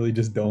literally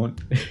just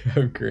don't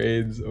have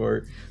grades,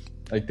 or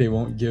like they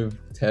won't give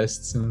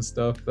tests and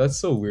stuff. That's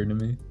so weird to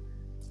me.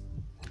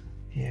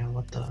 Yeah,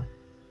 what the?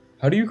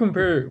 How do you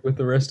compare with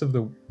the rest of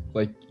the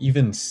like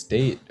even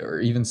state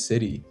or even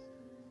city?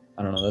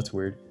 I don't know. That's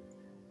weird.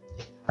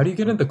 How do you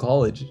get into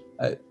college?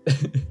 A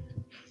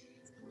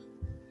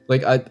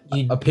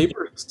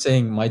paper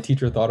saying my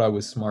teacher thought I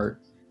was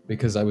smart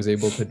because I was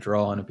able to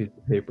draw on a piece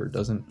of paper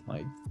doesn't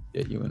like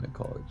get you into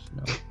college.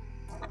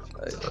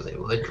 So they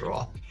would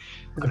draw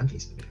on a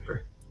piece of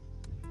paper.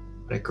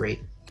 What a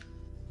great.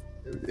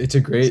 It's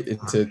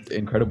an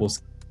incredible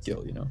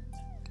skill,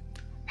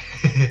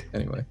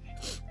 Anyway,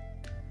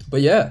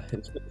 but yeah,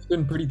 it's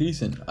been pretty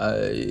decent.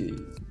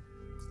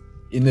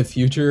 In the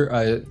future,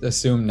 I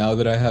assume now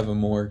that I have a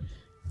more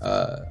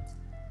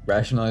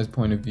rationalized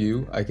point of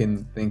view, I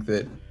can think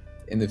that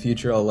in the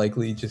future I'll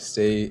likely just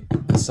stay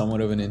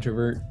somewhat of an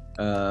introvert,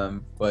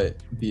 but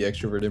be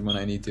extroverted when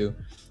I need to.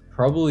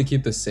 Probably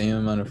keep the same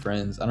amount of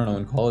friends. I don't know,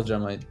 in college I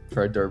might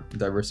try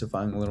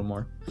diversifying a little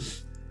more.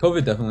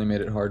 COVID definitely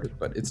made it harder,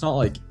 but it's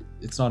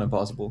not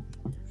impossible.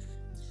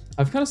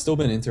 I've kind of still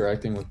been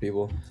interacting with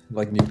people,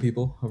 like new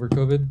people over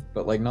COVID,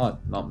 but like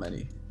not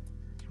many.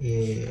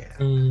 Yeah.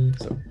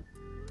 So.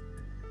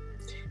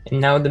 And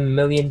now the $1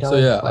 million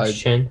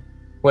question.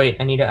 Wait,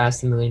 I need to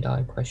ask the $1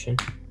 million question.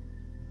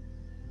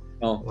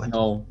 No,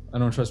 I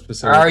don't trust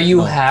specific. Are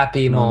you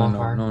happy,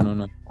 Mohar?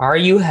 No. Are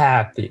you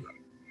happy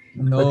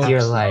with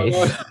your life?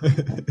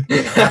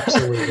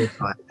 Absolutely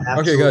fine.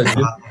 Okay, guys.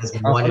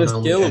 On a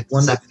scale of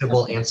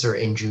acceptable answer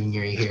in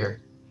junior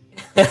year.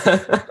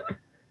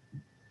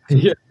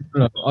 Yeah.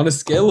 No. On a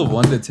scale of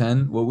 1 to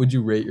 10, what would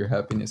you rate your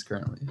happiness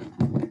currently?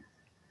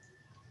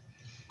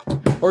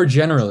 Or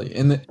generally,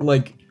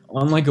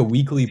 on like a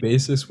weekly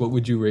basis, what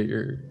would you rate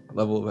your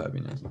level of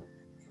happiness?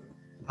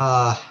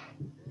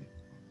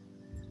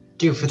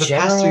 Dude, for the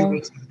past 3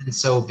 weeks, I've been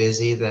so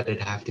busy that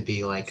it'd have to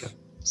be like a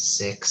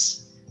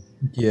 6.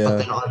 Yeah. But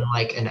then on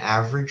like an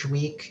average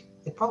week,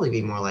 it'd probably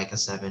be more like a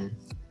 7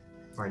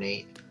 or an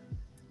 8.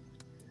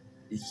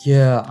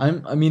 Yeah,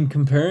 I mean,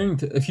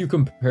 if you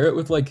compare it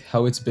with like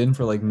how it's been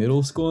for like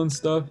middle school and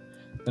stuff,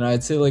 then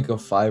I'd say like a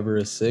 5 or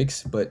a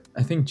 6. But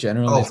I think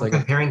generally it's like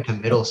comparing to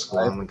middle school,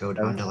 I'm gonna go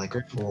down to like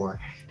a 4.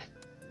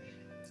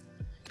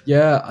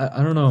 Yeah,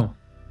 I don't know.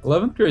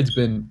 11th grade's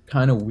been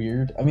kind of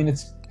weird. I mean,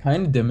 it's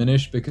kind of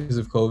diminished because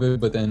of COVID,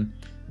 but then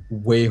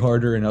way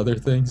harder in other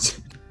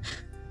things.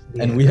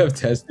 and we have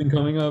testing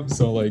coming up,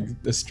 so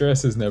like the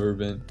stress has never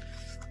been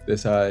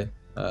this high.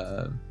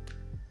 So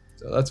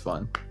that's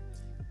fun.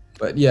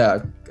 But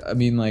yeah, I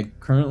mean, like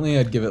currently,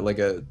 I'd give it like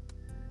a,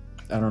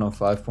 I don't know,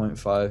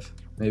 5.5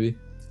 maybe.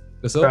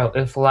 Bro,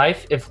 if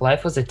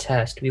life was a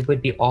test, we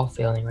would be all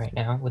failing right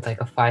now with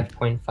like a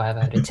 5.5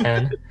 out of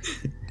 10.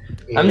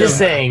 I'm just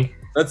saying.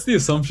 That's the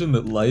assumption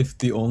that life,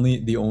 the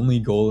only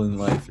goal in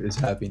life is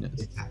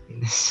happiness.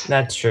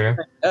 That's true.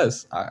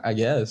 Yes, I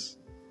guess.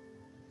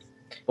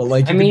 But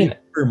like, I you mean, could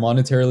be super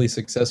monetarily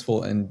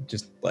successful and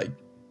just like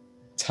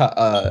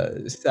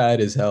sad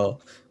as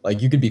hell.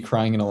 Like you could be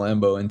crying in a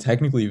Lambo, and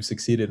technically you've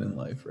succeeded in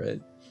life, right?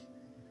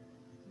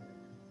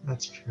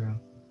 That's true.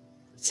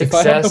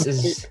 success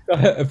is.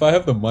 If I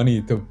have the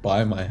money to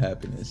buy my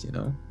happiness, you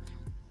know,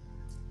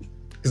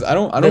 because I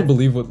don't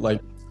believe what,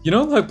 like, you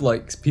know,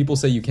 like people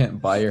say you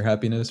can't buy your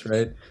happiness,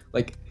 right?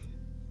 Like,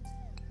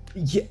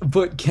 yeah,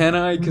 but can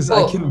I? Because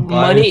I can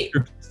buy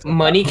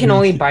money can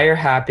only buy your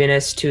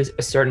happiness to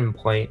a certain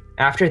point.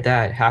 After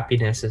that,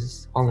 happiness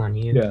is all on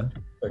you. Yeah,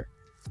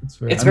 that's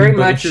fair. It's very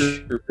much.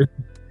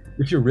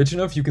 If you're rich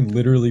enough, you can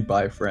literally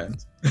buy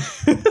friends.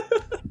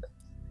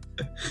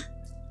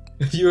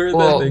 If you heard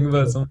that thing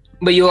about something.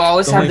 But you'll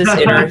always have this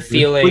inner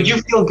feeling. Would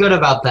you feel good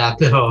about that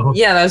though?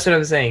 Yeah, that's what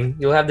I'm saying.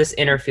 You'll have this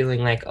inner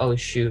feeling like, oh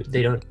shoot,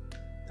 they don't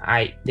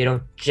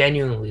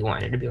genuinely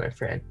want it to be my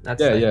friend.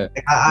 That's yeah.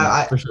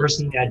 I for sure.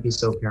 Personally, I'd be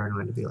so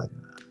paranoid to be like,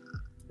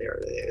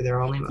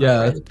 they're only my yeah,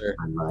 friends. that's fair.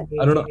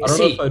 I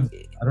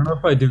don't know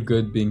if I do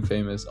good being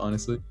famous,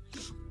 honestly.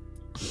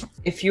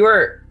 If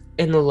you're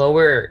in the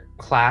lower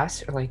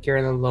class, or like you're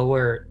in the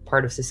lower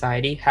part of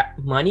society,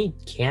 money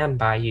can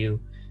buy you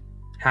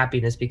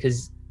happiness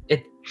because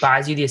it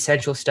buys you the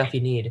essential stuff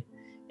you need,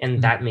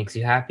 and that makes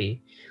you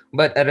happy.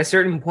 But at a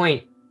certain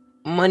point,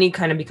 money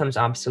kind of becomes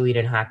obsolete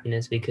in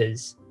happiness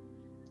because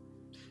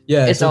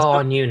it's all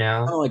on you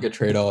now. Kind of like a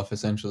trade-off,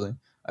 essentially.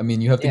 I mean,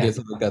 you have to get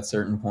to like that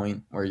certain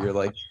point where you're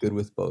like good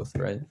with both,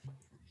 right?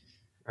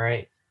 All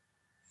right,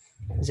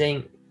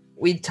 Zane,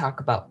 we talk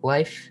about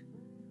life.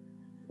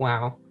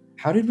 Wow.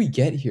 How did we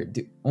get here,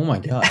 dude? Oh my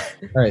god!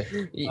 All right.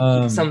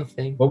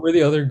 Something. What were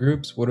the other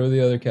groups? What are the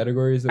other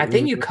categories? I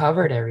think you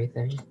covered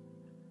everything.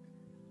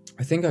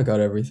 I think I got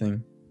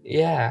everything.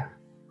 Yeah.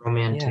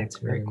 Romantic. Yeah, it's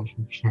very cool.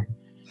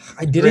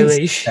 I didn't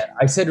say that.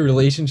 I said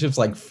relationships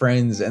like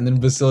friends, and then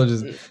Basil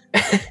just.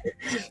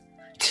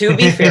 To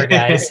be fair,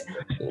 guys,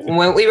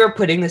 when we were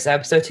putting this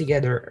episode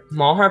together,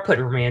 Malhar put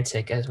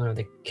romantic as one of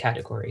the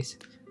categories.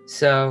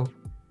 So.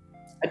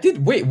 I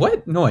did. Wait,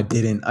 what? No, I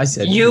didn't. I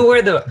said you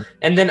were the,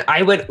 and then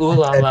I went ooh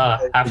la la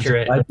after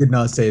it. I did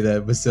not say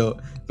that, Basil.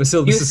 This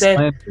is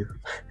slander.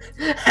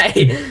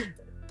 Hey,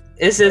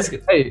 this is.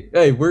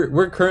 Hey,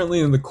 we're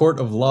currently in the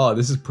court of law.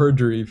 This is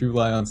perjury if you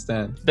lie on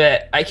stand.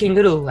 But I can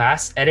go to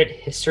last edit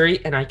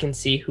history and I can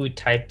see who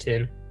typed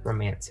in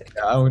romantic.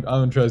 I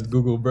don't trust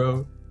Google,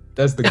 bro.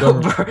 That's the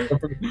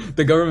government.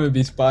 The government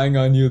be spying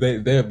on you.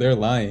 They're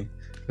lying.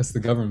 That's the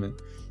government.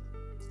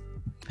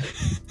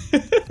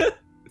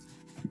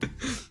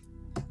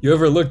 You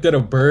ever looked at a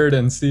bird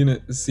and see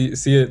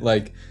it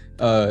like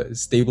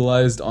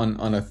stabilized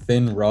on a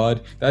thin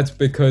rod? That's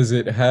because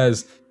it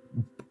has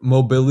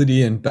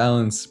mobility and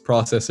balance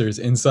processors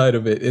inside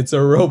of it. It's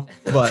a robot,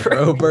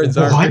 bro. Birds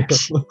aren't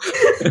real.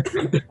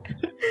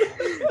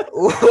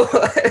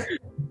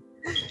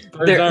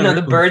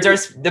 The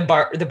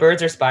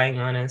birds are spying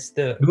on us.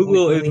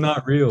 Google is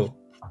not real.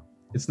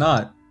 It's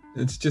not.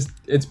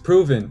 It's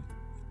proven.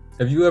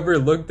 Have you ever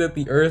looked at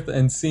the earth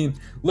and seen,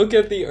 look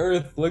at the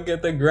earth, look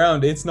at the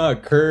ground, it's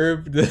not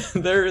curved,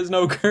 there is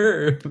no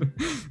curve.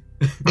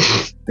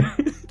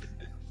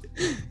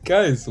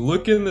 Guys,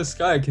 look in the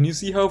sky, can you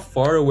see how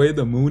far away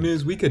the moon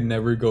is? We could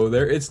never go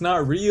there, it's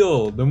not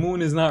real, the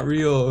moon is not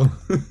real.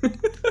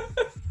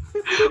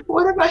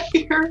 What am I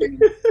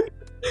hearing?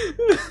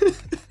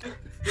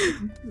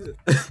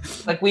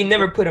 Like, we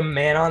never put a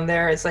man on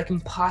there, it's like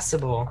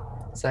impossible.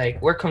 It's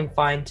like we're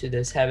confined to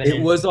this heaven.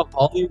 It was a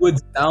Hollywood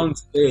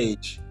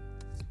soundstage.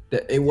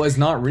 It was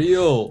not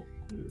real.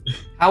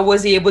 How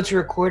was he able to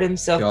record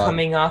himself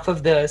coming off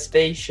of the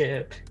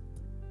spaceship?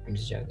 I'm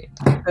just joking.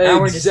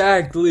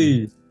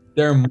 Exactly.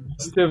 There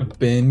must have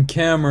been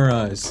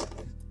cameras.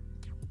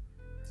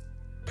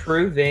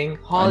 Proving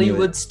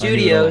Hollywood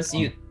studios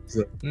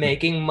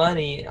making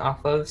money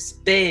off of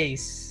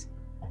space.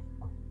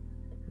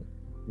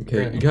 Okay,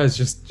 really? You guys,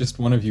 just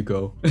one of you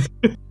go.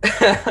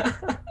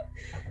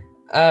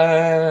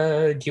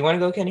 Do you want to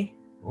go, Kenny?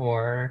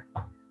 Or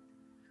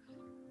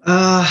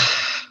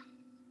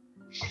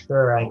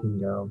sure, I can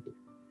go.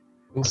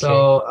 Okay.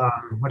 So,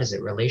 what is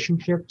it?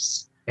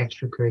 Relationships,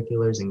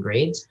 extracurriculars, and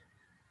grades?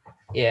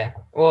 Yeah.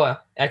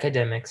 Well,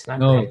 academics, not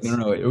grades.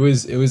 No. It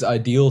was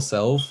ideal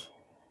self.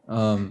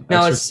 No,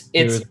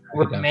 it's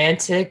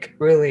romantic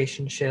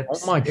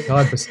relationships. Oh my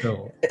god, but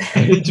still, I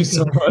hate you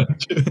so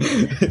much.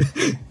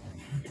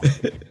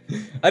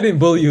 I didn't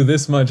bully you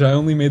this much. I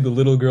only made the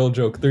little girl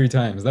joke 3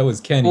 times. That was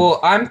Kenny.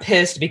 Well, I'm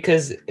pissed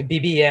because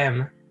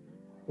BBM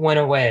went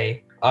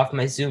away off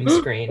my Zoom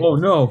screen. Oh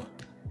no.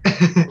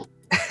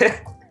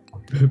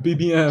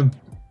 BBM.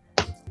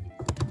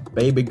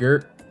 Baby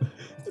Gert.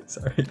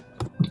 Sorry.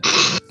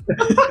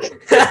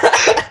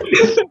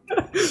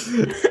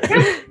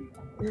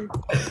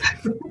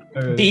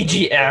 Alright.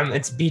 BGM.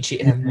 It's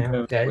BGM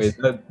now, guys. Wait,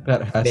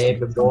 that has Baby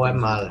to be boy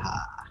something.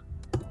 Malha.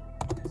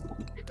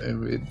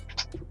 Wait,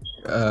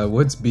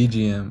 what's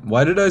BGM?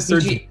 Why did I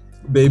search BG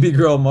Baby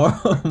Girl Mar?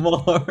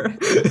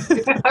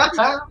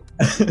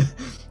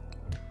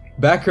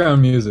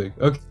 Background music.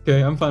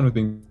 Okay, I'm fine with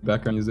being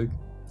background music.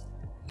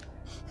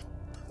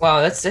 Wow,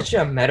 that's such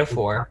a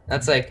metaphor.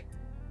 That's like,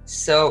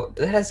 so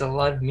that has a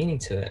lot of meaning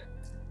to it.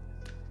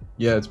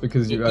 Yeah, it's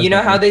because you guys. You know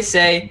don't how they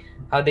say,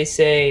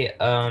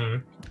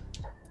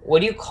 what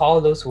do you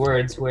call those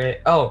words where,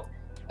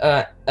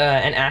 an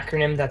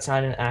acronym that's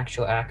not an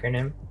actual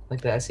acronym, like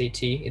the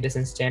SAT, it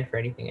doesn't stand for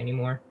anything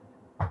anymore.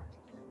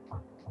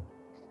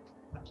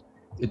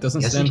 It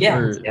doesn't Yes, stand yeah.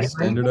 for Yes.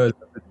 standardized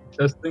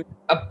testing.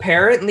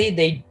 Apparently,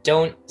 they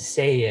don't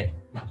say it.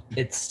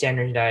 It's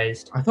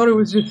standardized. I thought it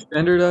was just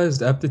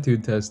standardized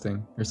aptitude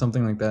testing or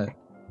something like that.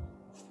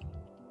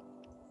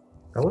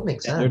 That would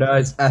make sense.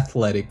 Standardized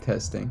athletic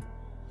testing.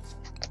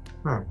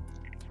 I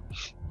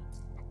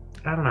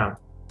don't know.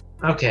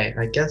 Okay,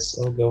 I guess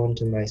I'll go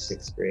into my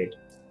 6th grade.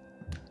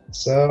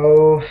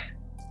 So,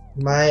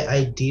 my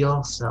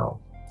ideal self.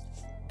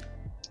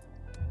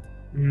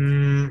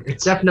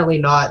 It's definitely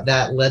not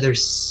that leather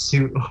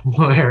suit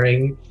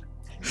wearing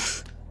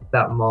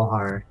that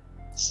Malhar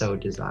so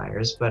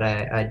desires, but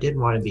I did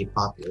want to be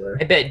popular.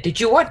 I bet.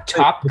 Did you watch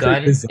Top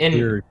Gun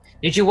Desire.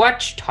 Did you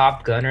watch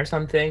Top Gun or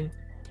something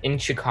in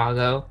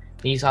Chicago?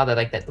 And you saw that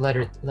like that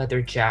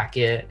leather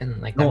jacket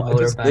and like that No, I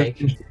just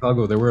lived in motorbike.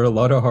 Chicago. There were a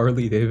lot of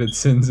Harley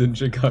Davidsons in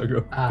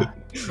Chicago. Ah,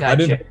 I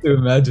didn't gotcha. have to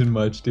imagine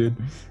much, dude.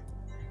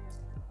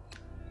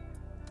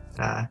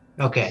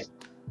 Okay.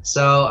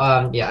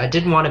 So, yeah, I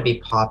did want to be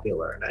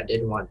popular and I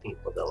did want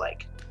people to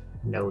like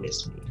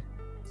notice me.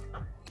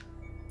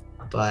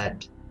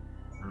 But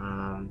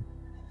I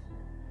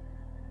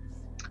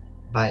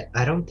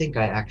don't think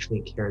I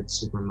actually cared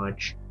super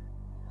much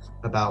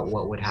about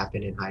what would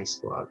happen in high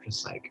school. I was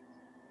just like,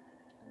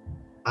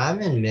 I'm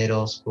in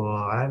middle school.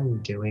 I'm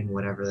doing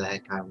whatever the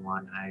heck I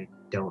want. I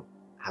don't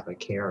have a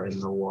care in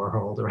the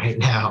world right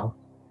now.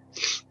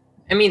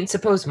 I mean,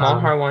 suppose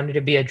Malhar wanted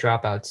to be a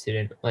dropout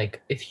student.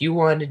 Like, if you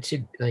wanted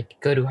to like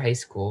go to high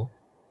school,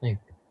 like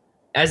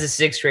as a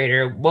 6th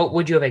grader, what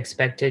would you have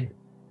expected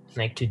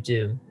like to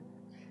do?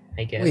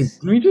 I guess. Wait,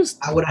 can we just?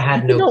 I would have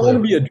had You no don't want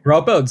to clue. be a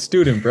dropout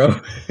student, bro.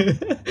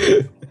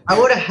 I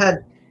would have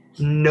had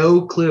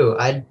no clue.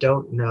 I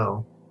don't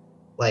know.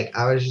 Like,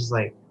 I was just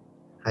like,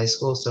 high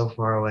school is so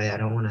far away. I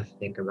don't want to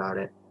think about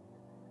it.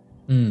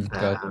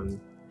 Gotcha.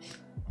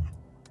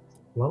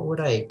 What would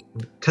I?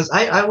 Because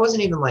I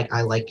wasn't even like,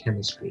 I like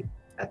chemistry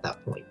at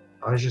that point.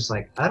 I was just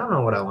like, I don't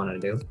know what I want to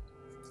do.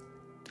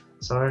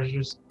 So I was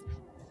just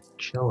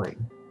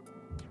chilling.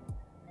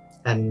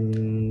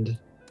 And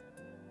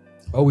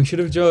Oh, we should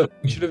have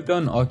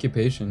done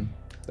occupation.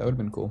 That would have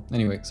been cool.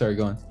 Anyway, sorry,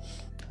 go on.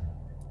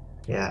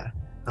 yeah.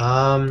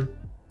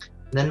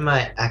 Then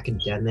my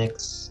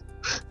academics,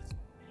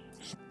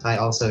 I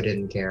also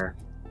didn't care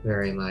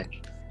very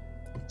much.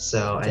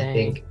 So I Dang.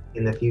 think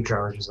in the future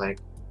I was just like,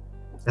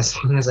 as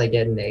long as I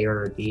get an A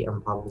or a B,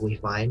 I'm probably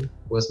fine.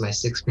 Was my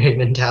 6th grade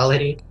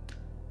mentality,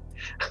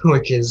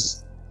 which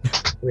is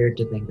weird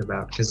to think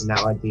about because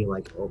now I'd be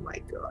like, oh my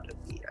god,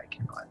 a B, I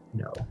cannot,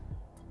 no,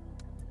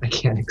 I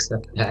can't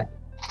accept that.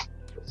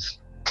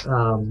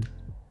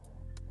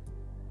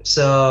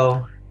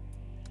 So,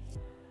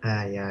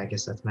 yeah, I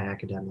guess that's my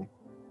academic.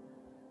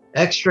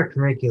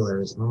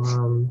 Extracurriculars.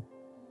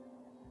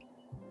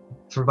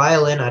 For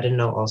violin, I didn't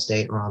know all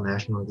state or all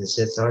national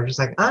existed, so I was just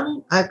like,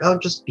 I'll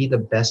just be the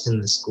best in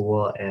the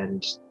school,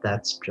 and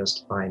that's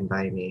just fine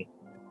by me.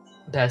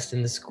 Best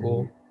in the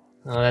school.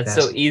 Oh, that's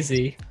Best. so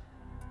easy.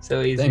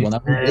 So easy. Dang, well,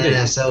 now we did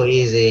it. So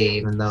easy,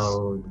 even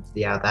though,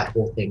 yeah, that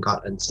whole thing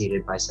got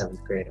unseated by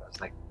 7th grade. I was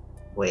like,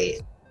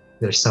 wait,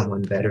 there's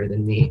someone better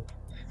than me.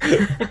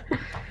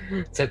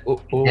 It's like,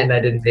 ooh. And I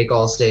didn't make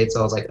all state,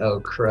 so I was like, oh,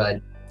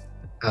 crud.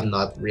 I'm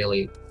not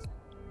really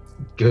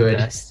good.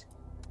 Best.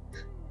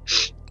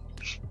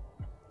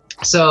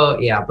 So,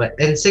 yeah, but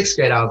in 6th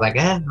grade, I was like,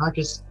 I'll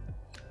just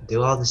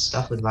do all this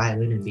stuff with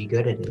violin and be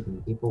good at it,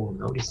 and people will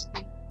notice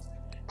me.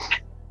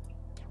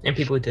 And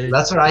people did.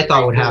 That's what I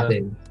thought would Pretty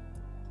happen.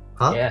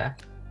 Huh? Yeah.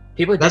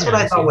 People did That's what I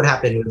notice thought you. would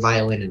happen with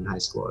violin in high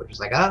school. I was just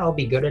like, I'll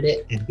be good at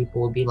it, and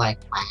people would be like,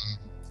 wow.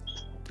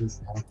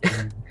 He's so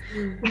good.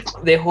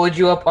 They hold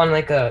you up on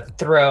like a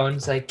throne.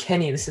 It's like,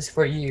 Kenny, this is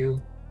for you.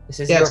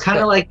 This is Yeah, your it's kind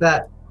of pla- like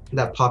that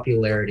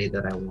popularity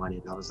that I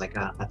wanted. I was like,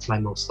 that's my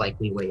most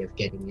likely way of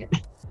getting it.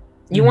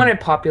 You wanted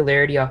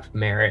popularity off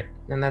merit,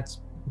 and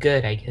that's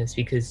good, I guess,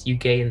 because you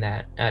gain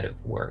that out of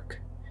work.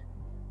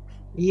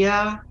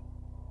 Yeah.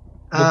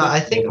 But I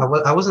think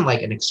I wasn't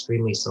like an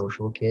extremely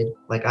social kid.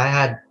 Like I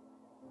had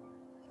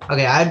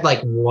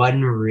like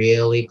one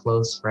really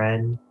close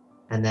friend,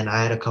 and then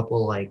I had a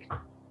couple like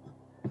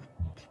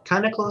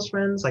kind of close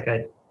friends. Like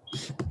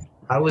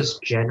I was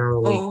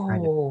generally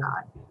kind of Oh,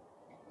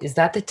 Is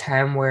that the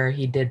time where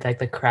he did like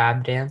the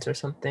crab dance or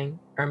something?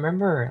 I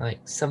remember like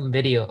some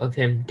video of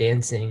him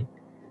dancing.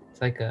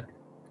 It's like a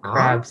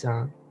crab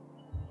song.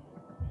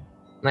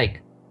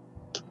 Like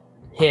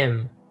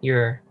him,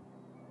 you're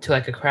to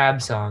like a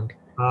crab song.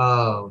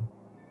 Oh.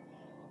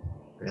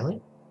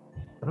 Really?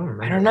 I don't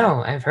remember. I don't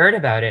know. I've heard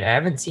about it. I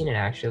haven't seen it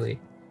actually.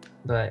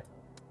 But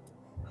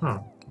Huh.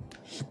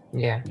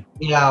 yeah.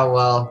 Yeah,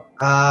 well,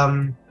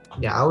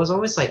 yeah, I was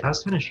always like, I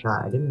was kind of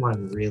shy. I didn't want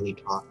to really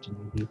talk to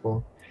new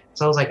people.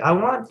 So I was like, I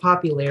want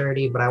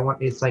popularity, but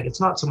it's like, it's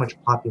not so much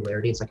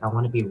popularity. It's like, I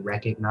want to be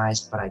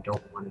recognized, but I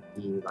don't want to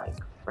be like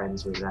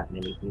friends with that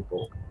many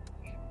people.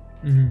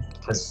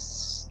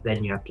 Because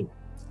then you have to,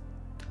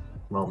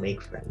 well,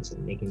 make friends,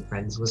 and making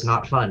friends was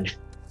not fun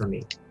for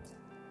me.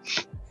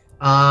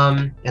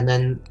 And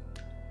then,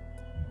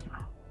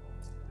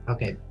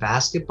 okay,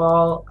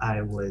 basketball,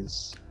 I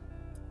was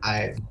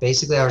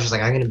just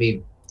like, I'm going to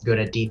be good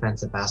at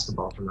defensive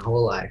basketball for my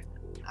whole life.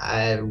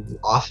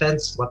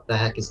 Offense, what the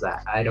heck is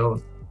that? I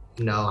don't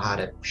know how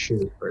to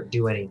shoot or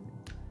do anything.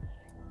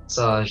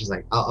 So I was just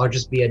like, I'll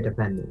just be a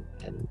defender,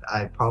 and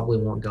I probably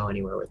won't go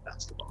anywhere with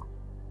basketball.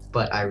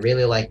 But I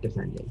really like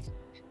defending.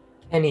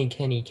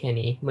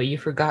 Kenny. But you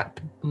forgot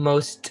the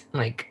most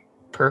like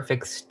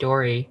perfect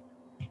story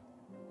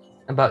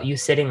about you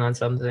sitting on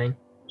something.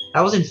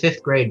 That was in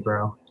 5th grade,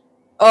 bro.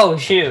 Oh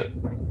shoot!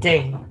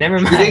 Dang, never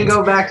mind. You didn't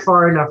go back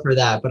far enough for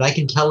that, but I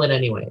can tell it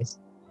anyways.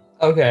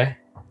 Okay.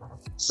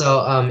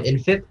 So in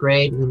 5th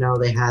grade,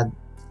 they had.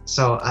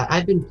 So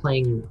I've been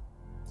playing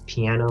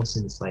piano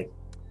since like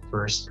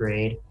 1st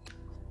grade,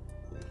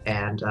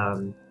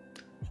 and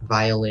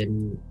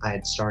violin I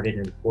had started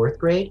in 4th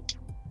grade,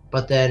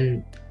 but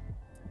then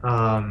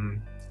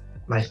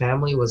my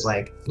family was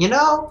like,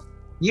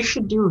 you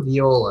should do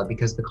viola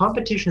because the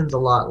competition's a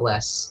lot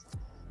less.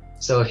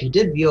 So if you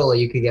did viola,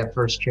 you could get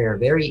 1st chair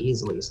very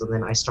easily. So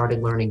then I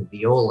started learning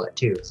viola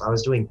too. So I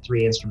was doing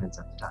 3 instruments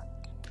at the time.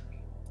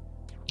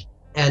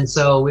 And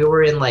so we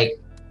were in like,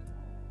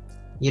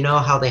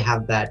 how they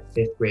have that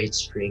 5th grade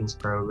strings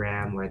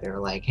program where they're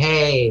like,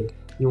 hey,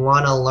 you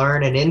want to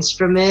learn an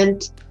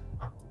instrument?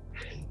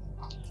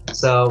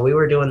 So we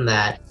were doing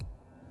that.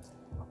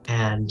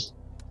 And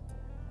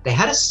they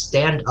had us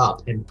stand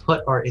up and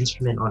put our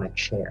instrument on the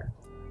chair.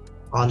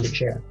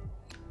 Right.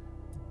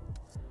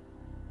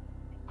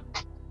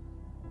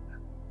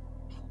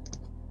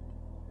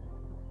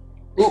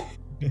 You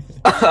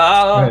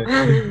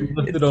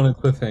left it on a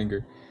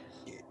cliffhanger.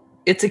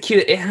 It's a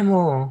cute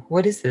animal.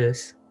 What is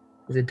this?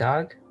 Is it a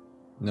dog?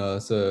 No,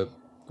 it's a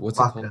what's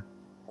Quokka. it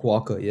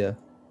called? Quokka, yeah.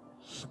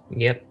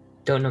 Yep.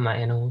 Don't know my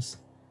animals.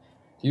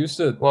 He used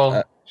to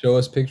show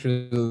us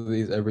pictures of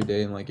these every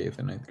day in like 8th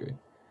and 9th grade.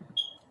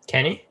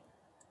 Kenny?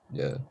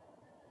 Yeah.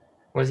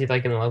 Was he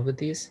like in love with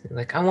these?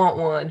 Like, I want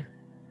one.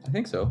 I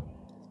think so.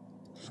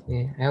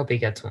 Yeah, I hope he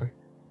gets one.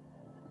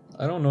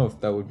 I don't know if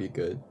that would be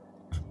good.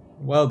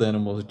 Wild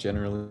animals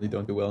generally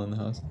don't do well in the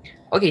house.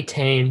 Okay,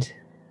 tamed.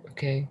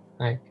 Okay,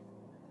 like.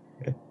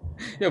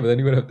 Yeah, but then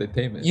you would have to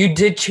tame it. You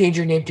did change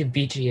your name to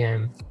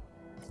BGM.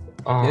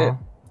 Aw. Yeah.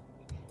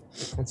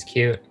 That's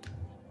cute.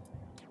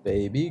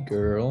 Baby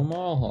girl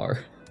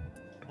Malhar.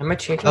 I'm gonna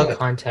change my Okay.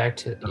 contact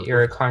to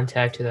your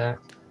contact to that.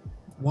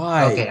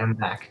 Why? Okay, I'm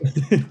back.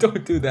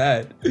 Don't do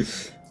that.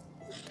 What's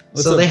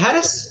So up? they had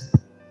us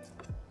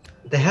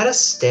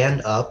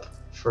stand up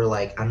for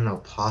like, I don't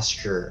know,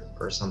 posture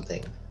or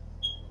something.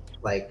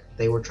 Like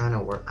they were trying to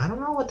work. I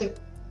don't know what they.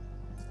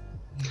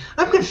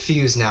 I'm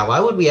confused now. Why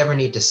would we ever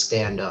need to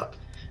stand up?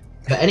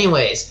 But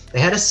anyways,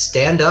 they had us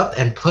stand up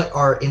and put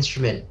our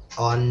instrument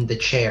on the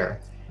chair.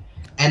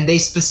 And they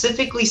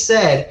specifically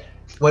said,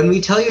 when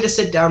we tell you to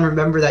sit down,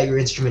 remember that your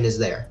instrument is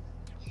there.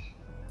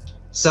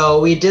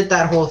 So we did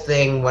that whole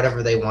thing,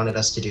 whatever they wanted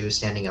us to do,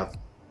 standing up.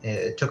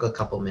 It took a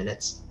couple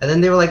minutes. And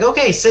then they were like,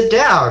 okay, sit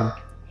down.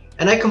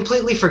 And I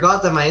completely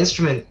forgot that my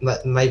instrument,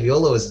 my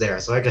viola was there.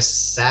 So I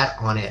just sat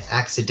on it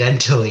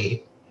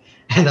accidentally.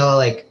 And I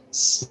like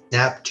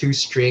snapped 2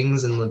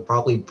 strings and then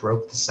probably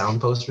broke the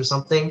sound post or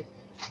something.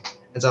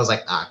 And so I was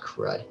like,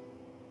 crud.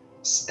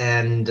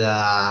 And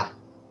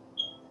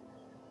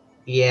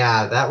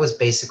yeah, that was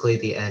basically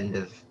the end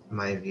of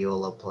my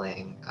viola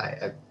playing.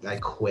 I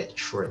quit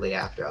shortly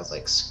after. I was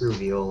like, screw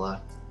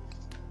viola.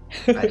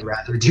 I'd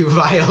rather do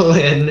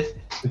violin.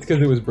 It's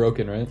because it was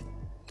broken, right?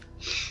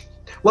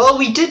 Well,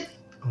 we did.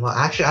 Well,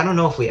 actually, I don't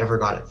know if we ever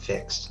got it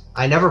fixed.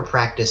 I never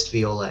practiced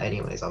viola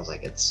anyways. I was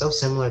like, it's so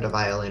similar to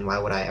violin. Why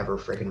would I ever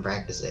freaking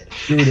practice it?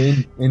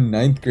 Dude, in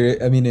 9th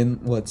grade, I mean, in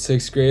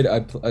 6th grade,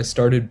 I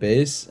started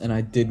bass and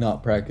I did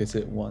not practice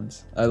it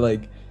once.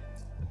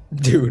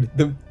 Dude,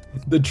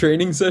 the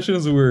training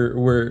sessions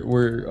were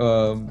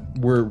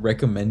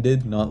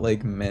recommended, not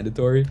like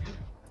mandatory.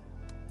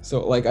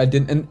 So like I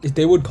didn't, and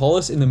they would call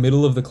us in the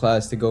middle of the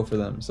class to go for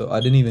them. So I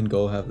didn't even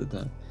go half the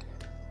time.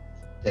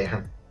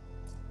 Damn.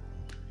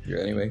 Yeah,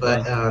 anyway.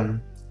 But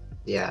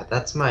yeah,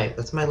 that's my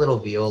little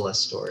viola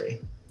story.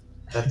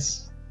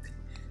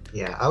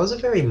 Yeah, I was a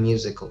very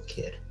musical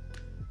kid.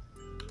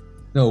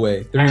 No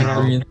way. I don't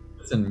know. 3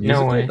 instruments and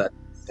musical? way. That's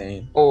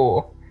insane.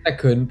 Oh, That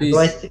couldn't be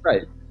Well,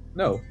 right.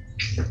 No.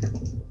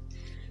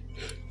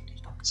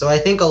 So I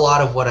think a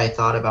lot of what I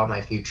thought about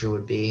my future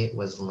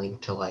was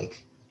linked to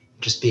like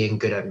just being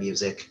good at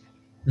music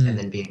Mhm. and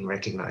then being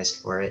recognized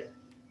for it.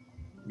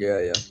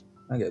 Yeah,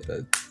 I get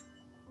that.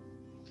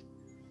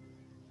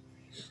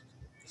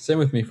 Same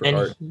with me for And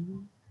art.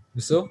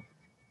 So,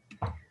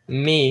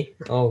 me,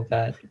 oh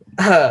god.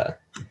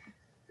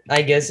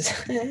 I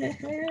guess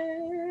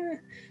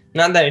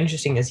not that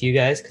interesting as you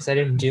guys because I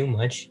didn't do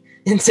much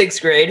in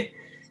 6th grade.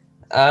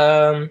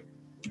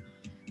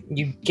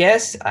 You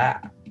guess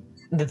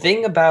the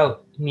thing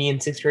about me in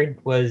 6th grade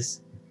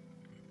was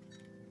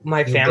my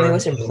You family burned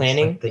wasn't things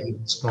planning. like the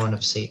evil spawn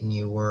of Satan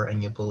you were,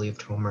 and you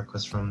believed homework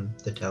was from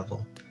the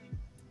devil.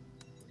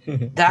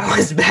 That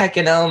was back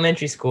in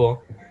elementary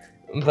school.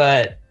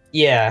 But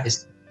yeah,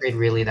 Is 6th grade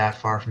really that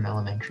far from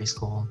elementary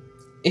school?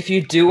 if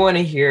you do want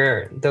to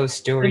hear those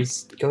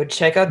stories, go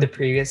check out the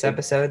previous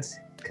episodes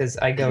because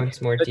I go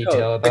into more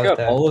detail check about out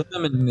that. all of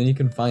them, and then you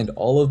can find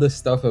all of this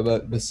stuff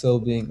about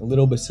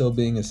Little Basil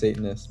being a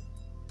Satanist.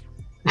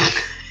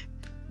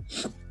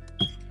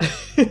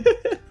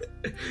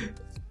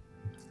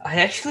 I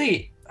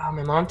actually,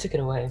 my mom took it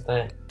away,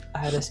 but I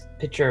had this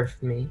picture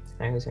of me.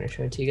 I was going to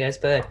show it to you guys,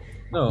 but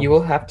No. you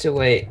will have to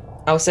wait.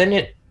 I'll send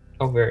it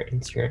over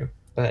Instagram,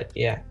 but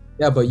yeah.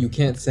 Yeah, but you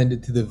can't send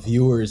it to the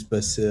viewers,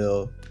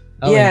 Basil.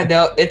 Yeah,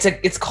 no,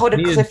 it's called a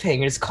Me and-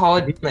 cliffhanger. It's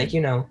called like,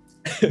 you know,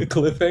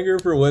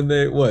 cliffhanger for when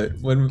they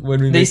when we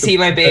they make see the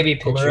my baby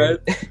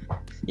Polaroid? picture.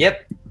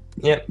 Yep.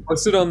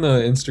 Post it on the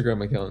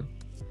Instagram account.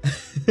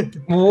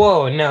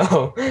 Whoa,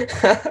 no.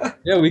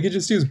 Yeah, we could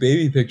just use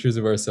baby pictures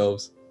of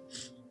ourselves.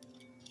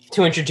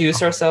 To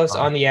introduce ourselves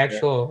on the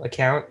actual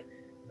account.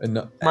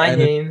 My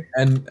name,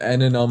 and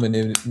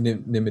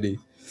anonymity.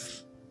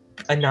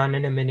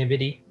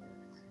 anonymity.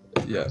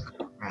 Yeah.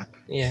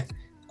 Yeah.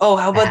 Oh,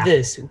 how about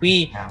this?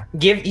 We Yeah.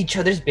 give each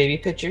other's baby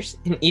pictures,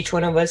 and each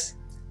one of us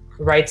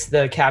writes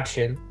the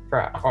caption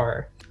for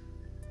our For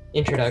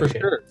introduction.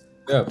 sure.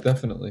 Yeah,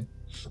 definitely.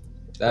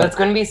 That's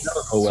gonna be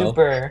that'll go well.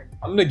 super.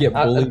 I'm gonna get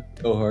bullied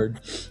so hard.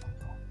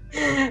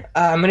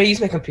 I'm gonna use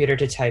my computer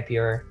to type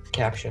your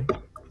caption.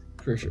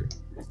 For sure.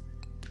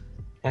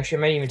 Actually,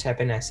 I might even type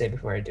an essay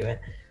before I do it.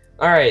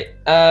 All right.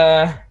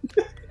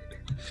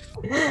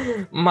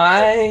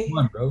 My Come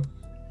on, bro.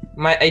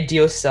 my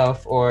ideal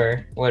self,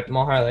 or what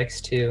Mohar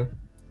likes to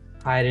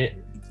hide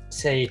it,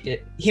 say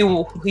it. He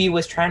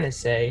was trying to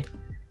say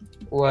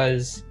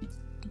was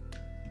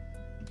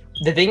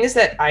the thing is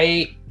that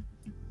I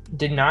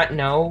did not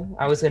know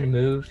I was gonna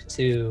move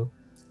to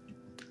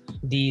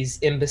these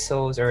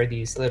imbeciles or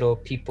these little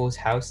people's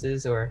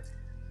houses or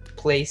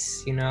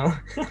place, you know.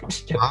 I'm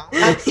just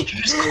joking. What? Did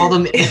you just call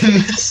them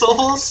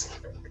imbeciles?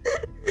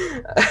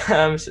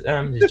 I'm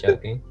just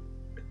joking.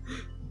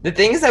 The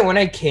thing is that when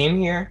I came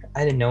here,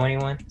 I didn't know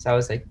anyone, so I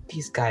was like,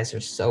 these guys are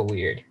so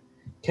weird.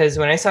 Because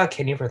when I saw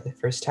Kenny for the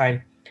first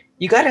time,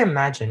 you gotta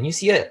imagine, you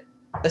see a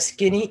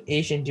skinny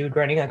Asian dude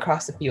running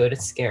across the field,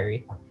 it's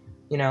scary.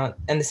 You know,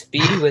 and the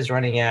speed he was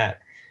running at,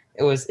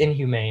 it was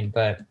inhumane,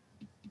 but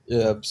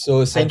Yeah, so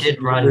I essentially,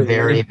 did run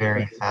very,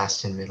 very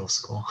fast in middle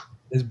school.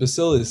 This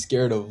Basil is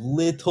scared of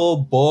little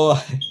boy.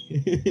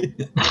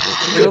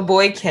 little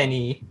boy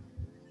Kenny.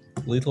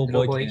 Little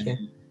Little boy. boy Kenny.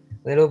 Kenny.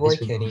 Little boy This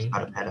was Kenny.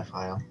 not a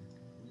pedophile.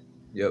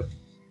 Yep.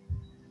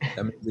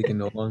 That means we can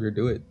no longer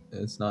do it.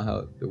 It's not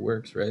how it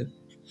works, right?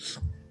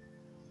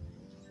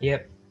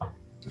 Yep.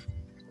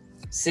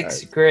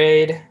 6th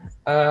grade.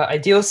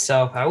 Ideal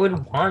self. I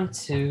would want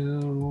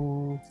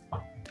to.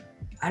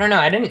 I don't know.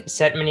 I didn't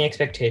set many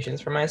expectations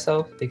for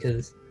myself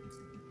because,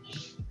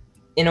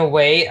 in a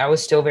way, I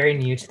was still very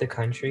new to the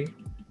country.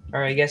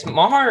 Or I guess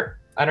Mahar.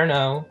 I don't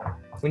know.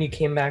 When you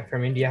came back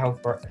from India, how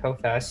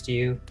fast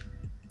you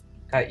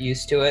got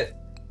used to it,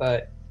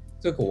 but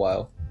Took a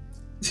while.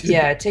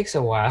 yeah, it takes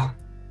a while.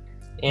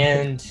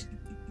 And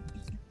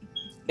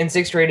in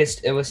 6th grade,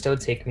 it was still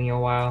taking me a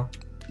while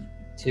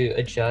to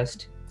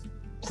adjust.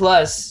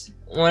 Plus,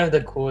 one of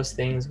the coolest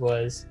things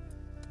was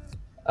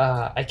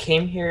I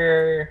came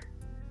here.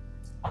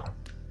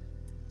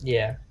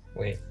 Yeah,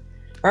 wait.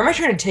 Where am I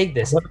trying to take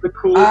this? One of the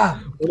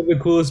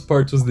coolest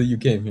parts was that you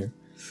came here.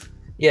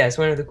 Yeah, it's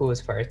one of the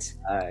coolest parts.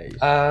 Nice.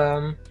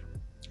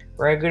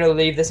 We're gonna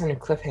leave this on a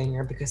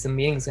cliffhanger because the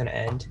meeting's gonna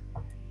end.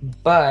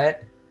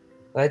 But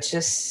let's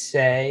just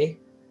say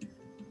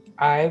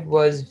I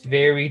was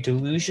very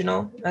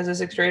delusional as a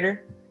 6th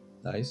grader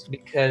Nice.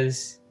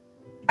 because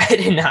I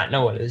did not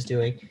know what I was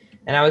doing.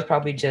 And I was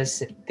probably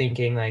just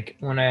thinking like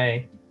when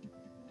I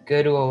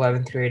go to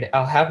 11th grade,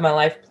 I'll have my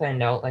life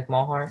planned out like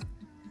Malhar.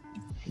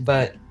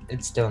 But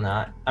it's still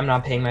not. I'm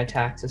not paying my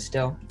taxes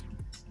still.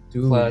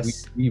 Dude,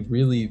 Plus- we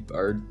really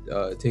are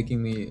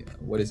taking the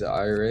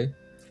IRA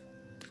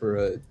for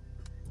a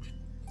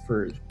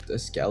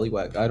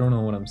scallywag. I don't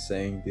know what I'm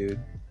saying, dude.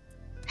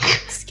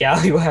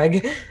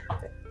 Scallywag.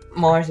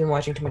 Malhar's been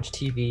watching too much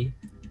TV.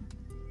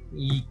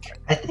 Yeek.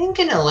 I think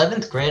in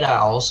 11th grade, I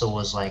also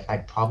was like,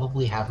 I'd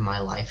probably have my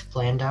life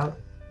planned out.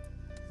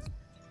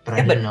 but I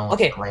Yeah, didn't know. what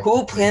okay, life who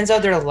would be. plans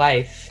out their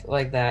life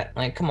like that?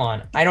 Like, come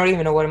on. I don't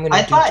even know what I'm gonna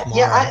I do thought, tomorrow.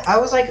 yeah, I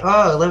was like,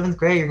 oh, 11th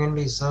grade, you're gonna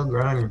be so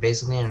grown. You're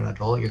basically an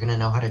adult. You're gonna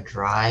know how to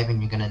drive,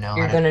 and you're gonna know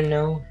You're how to. gonna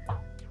know.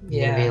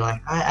 You're gonna be Yeah.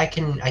 like, I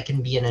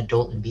can be an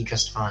adult and be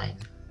just fine.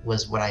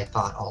 Was what I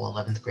thought all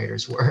 11th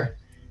graders were.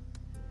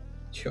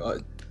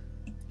 God.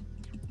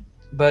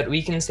 But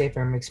we can say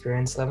from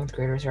experience, 11th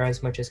graders are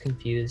as much as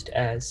confused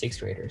as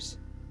 6th graders.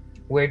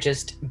 We're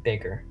just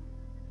bigger.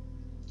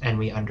 And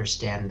we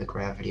understand the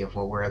gravity of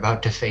what we're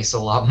about to face a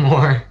lot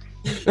more.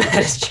 That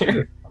is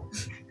true.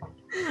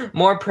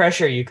 More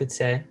pressure, you could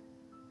say.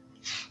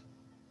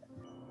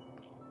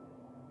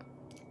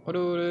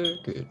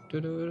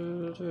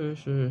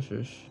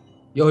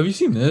 Yo, have you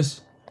seen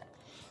this?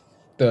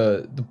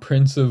 The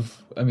Prince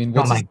of, I mean,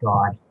 Oh what's my his,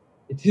 god,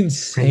 it's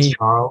Prince insane.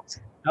 Charles.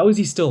 How is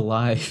he still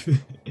alive?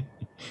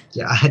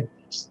 Yeah, I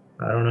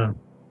don't know.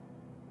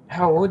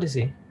 How old is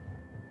he?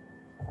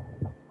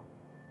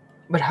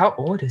 But how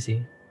old is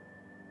he?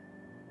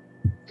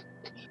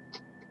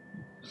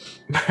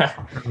 I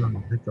don't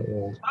know. That's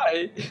old.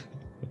 Hi,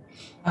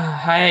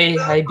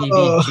 Hi,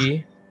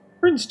 BBG.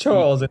 Prince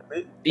Charles.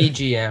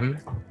 BGM.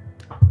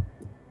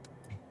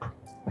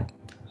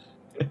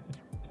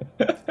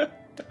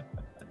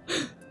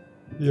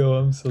 Yo,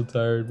 I'm so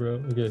tired, bro.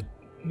 Okay.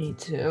 Me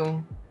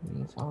too. I'm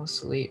gonna fall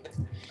asleep.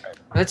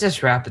 Let's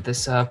just wrap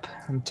this up.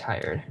 I'm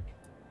tired.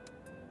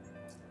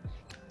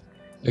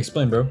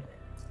 Explain, bro.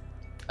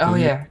 Oh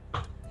Mhm. yeah.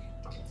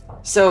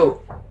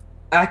 So,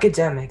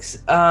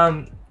 academics.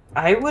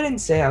 I wouldn't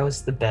say I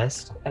was the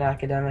best at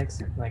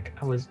academics. Like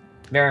I was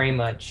very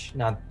much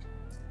not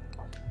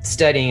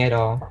studying at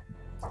all.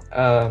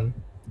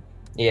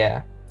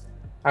 Yeah.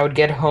 I would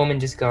get home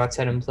and just go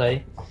outside and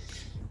play.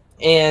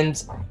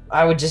 And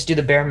I would just do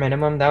the bare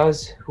minimum. That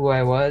was who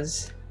I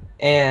was.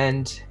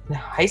 And in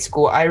high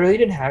school, I really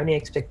didn't have any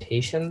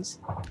expectations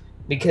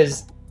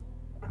because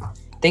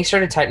things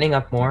started tightening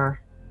up more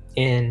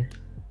in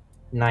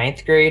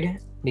ninth grade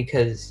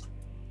because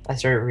I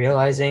started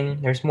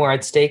realizing there's more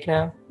at stake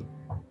now.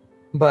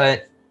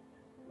 But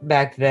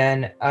back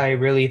then, I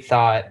really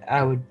thought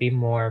I would be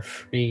more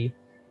free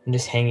and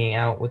just hanging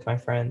out with my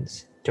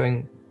friends,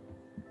 doing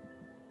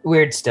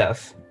weird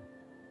stuff.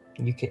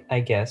 You can, I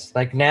guess.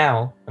 Like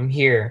now, I'm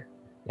here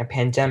in a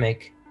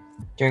pandemic,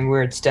 doing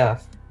weird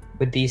stuff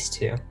with these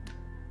two.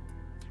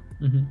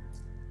 Mm-hmm.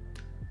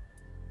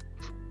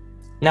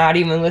 Not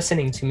even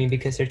listening to me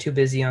because they're too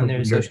busy on their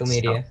Weird social stuff.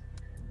 media.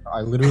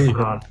 I literally.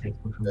 On social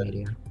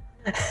media.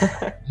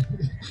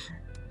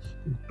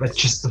 But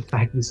just the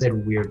fact you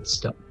said weird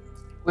stuff.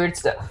 Weird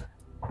stuff.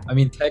 I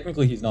mean,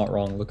 technically, he's not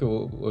wrong. Look at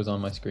what was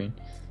on my screen.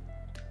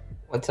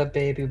 What's up,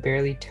 babe? You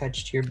barely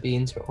touched your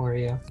beans or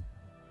Oreo.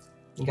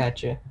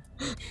 Gotcha.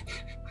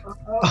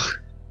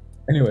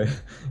 Anyway,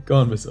 go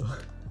on, Missile.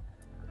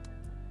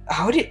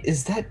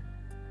 Is that?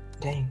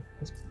 Dang.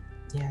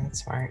 Yeah,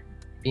 that's smart.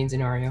 Beans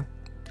and Oreo.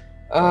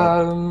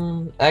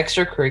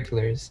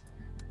 Extracurriculars.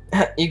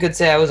 You could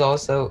say I was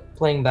also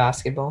playing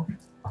basketball.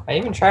 I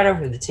even tried out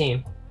for the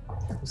team.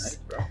 Nice,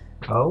 bro.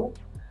 Oh?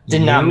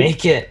 Did not You?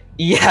 make it.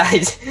 Yeah,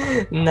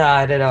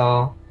 not at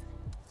all.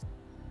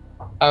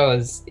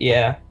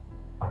 Yeah.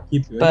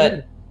 Keep doing But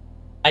it.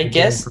 I You're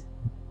guess doing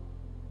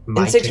in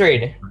my 6th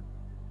grade.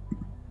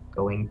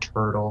 Going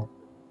turtle.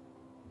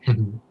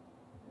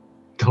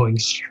 Going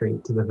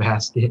straight to the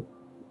basket.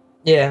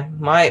 Yeah,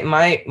 my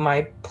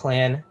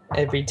plan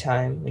every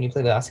time when you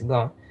play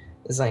basketball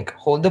is like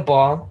hold the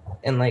ball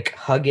and like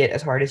hug it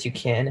as hard as you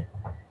can,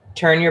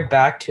 turn your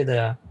back to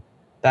the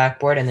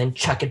backboard and then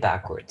chuck it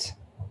backwards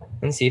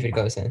and see if it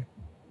goes in.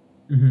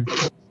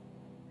 Mhm.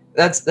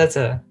 That's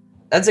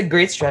a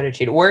great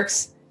strategy. It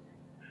works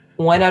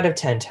 1 out of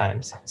 10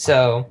 times.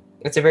 So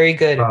it's a very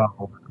good.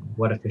 Oh,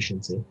 what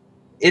efficiency.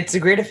 It's a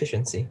great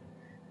efficiency.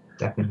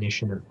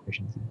 Definition of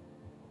efficiency.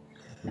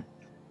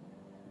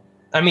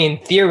 I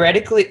mean,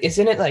 theoretically,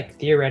 isn't it like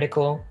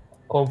theoretical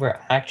over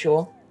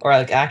actual or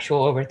like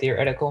actual over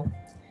theoretical?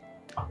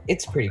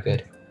 It's pretty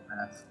good.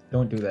 Math.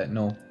 Don't do that.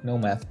 No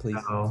math, please.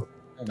 No,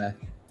 No math.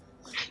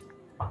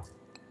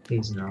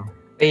 please no.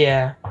 But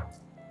yeah,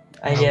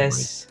 I Oh my-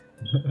 guess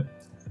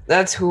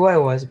that's who I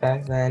was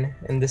back then,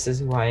 and this is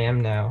who I am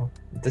now.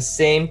 The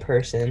same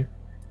person,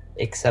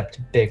 except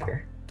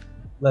bigger.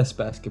 Less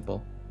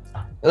basketball.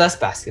 Less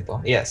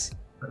basketball, yes,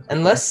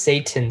 and less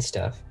Satan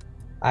stuff.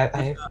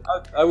 I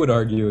I would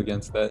argue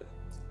against that.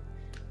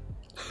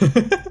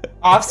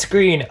 off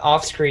screen,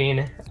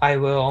 I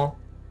will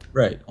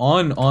Right.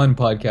 On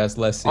podcast,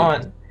 less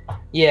Satan.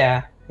 on.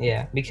 Yeah,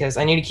 because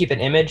I need to keep an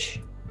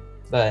image,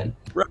 but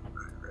Right.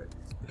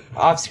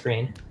 off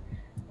screen,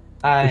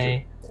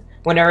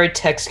 whenever I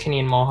text Kenny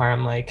and Mohar,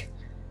 I'm like,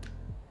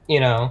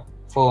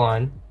 full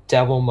on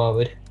devil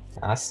mode,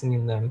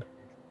 asking them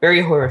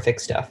very horrific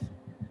stuff.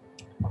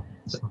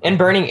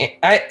 And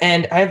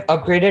I've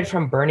upgraded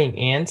from burning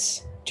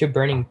ants to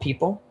burning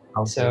people.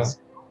 Houses.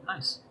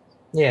 Nice.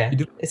 Yeah, You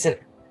do-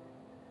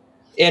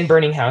 and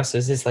burning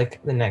houses is like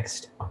the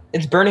next.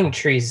 It's burning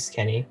trees,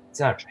 Kenny. It's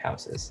not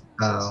houses.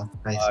 Oh,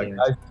 I see.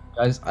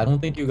 Guys, I don't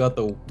think you got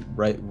the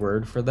right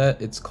word for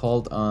that. It's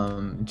called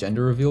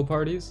gender reveal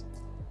parties.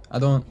 I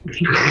don't.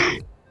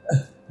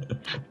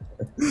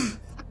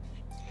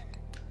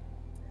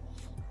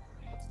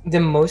 The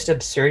most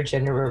absurd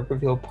gender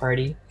reveal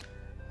party.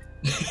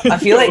 I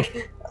feel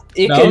like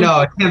you No. can.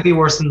 No, it can't be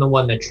worse than the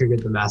one that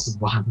triggered the masses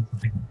behind the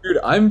thing. Dude,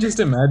 I'm just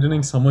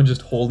imagining someone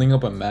just holding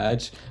up a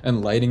match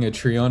and lighting a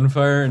tree on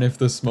fire, and if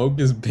the smoke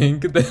is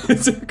pink, then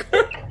it's a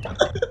girl.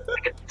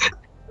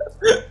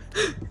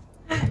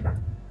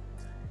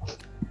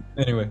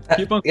 Anyway,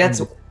 keep on.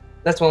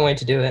 That's one way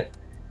to do it.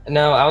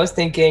 No, I was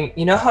thinking.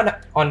 You know how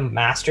on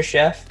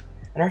MasterChef? I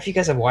don't know if you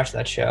guys have watched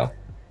that show,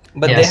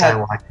 but Yes, they I have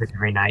watch it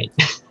every night.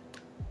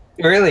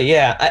 really,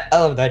 yeah, I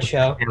love that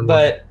show. Yeah, I love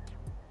But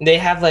they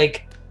have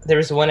like there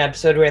was one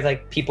episode where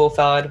like people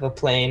fell out of a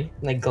plane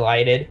and like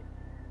glided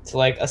to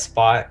like a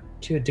spot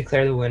to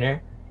declare the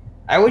winner.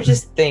 I would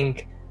just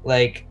think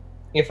like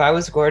if I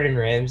was Gordon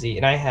Ramsay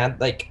and I had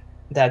like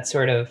that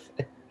sort of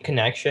a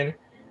connection,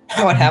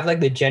 I would have like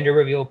the gender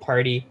reveal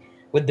party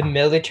with the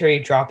military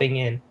dropping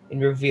in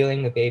and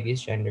revealing the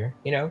baby's gender,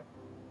 you know?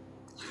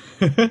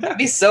 That'd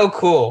be so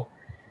cool.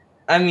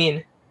 I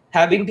mean,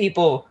 having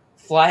people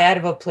fly out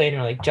of a plane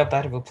or like jump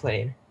out of a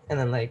plane and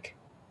then like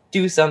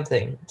do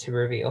something to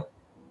reveal.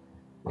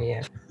 But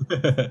yeah.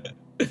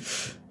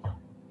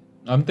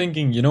 I'm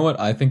thinking, you know what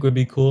I think would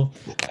be cool?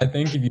 I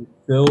think if you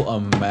fill a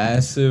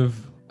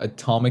massive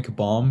atomic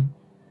bomb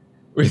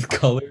with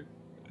color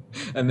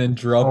and then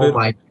drop Oh it.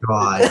 my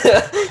god.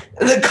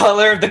 The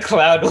color of the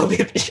cloud will be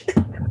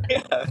the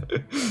Yeah.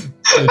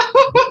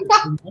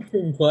 The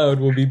mushroom cloud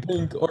will be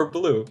pink or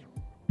blue.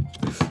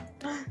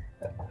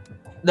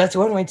 That's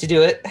one way to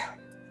do it.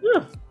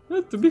 Yeah,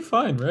 that would be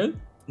fine, right?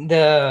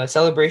 The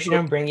celebration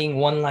of bringing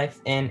one life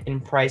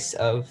in price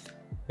of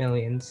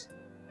millions.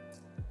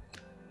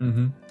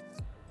 Mm-hmm.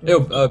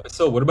 Yo,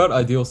 so what about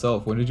ideal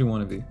self? What did you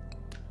want to be?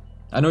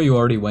 I know you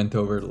already went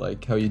over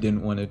like how you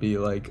didn't want to be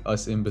like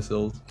us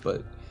imbeciles,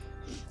 but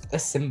A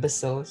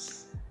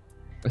symbiosis.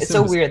 a It's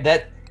so symbioc- weird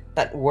that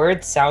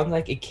word sounds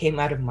like it came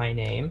out of my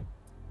name,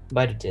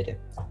 but it didn't.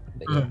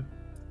 But yeah.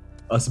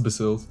 Us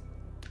imbeciles.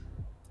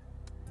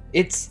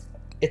 It's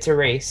a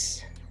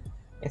race.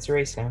 It's a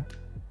race now.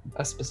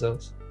 Us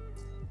bezos.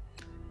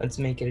 Let's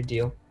make it a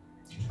deal.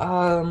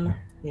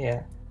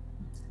 Yeah.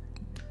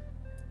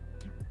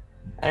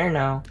 I don't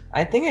know.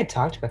 I think I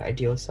talked about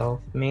ideal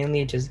self.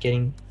 Mainly just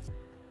getting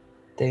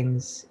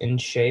things in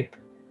shape.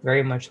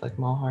 Very much like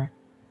Malhar.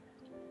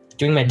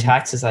 Doing my Mhm.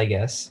 taxes, I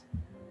guess.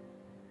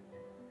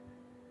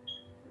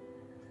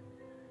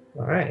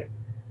 Alright.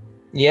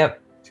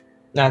 Yep.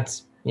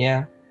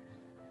 Yeah.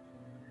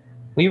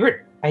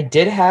 I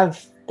did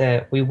have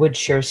that we would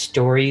share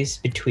stories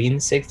between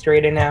 6th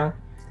grade and now,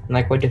 and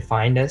like what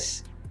defined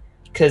us.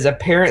 Because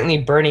apparently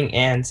burning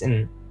ants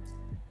and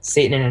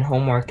Satan and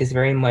homework is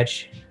very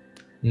much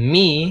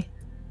me.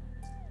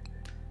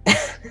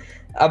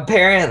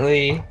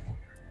 Apparently,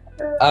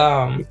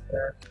 We're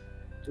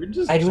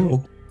just I don't-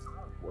 joking.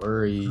 Don't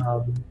worry.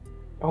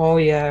 oh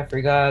yeah, I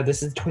forgot.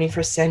 This is the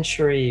 21st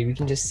century. We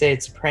can just say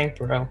it's a prank,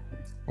 bro.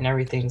 And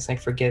everything's like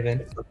forgiven.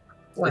 It's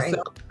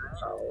a-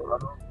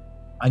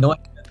 I know I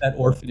set that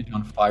orphanage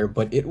on fire,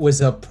 but it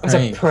was a It's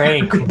a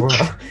prank. prank, bro.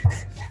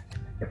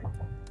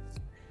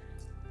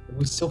 It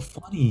was so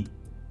funny.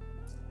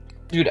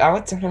 Dude, I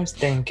would sometimes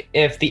think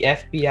if the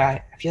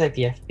FBI, I feel like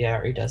the FBI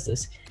already does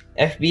this.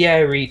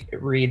 FBI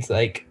reads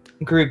like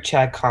group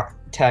chat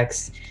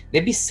text,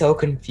 they'd be so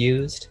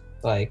confused.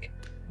 Like,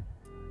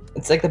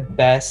 it's like the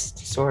best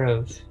sort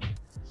of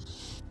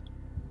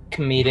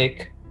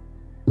comedic.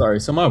 Sorry,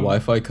 so my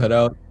Wi-Fi cut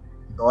out.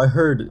 So I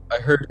heard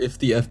if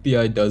the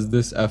FBI does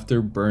this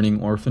after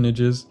burning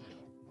orphanages.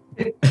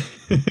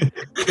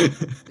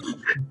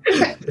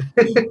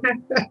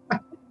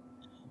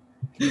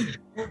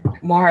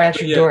 Mar at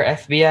your Yeah. door,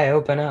 FBI,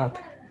 open up.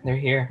 They're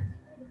here.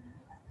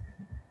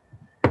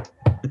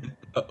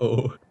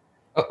 Uh-oh.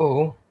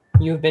 Uh-oh.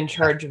 You have been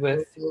charged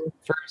with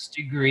first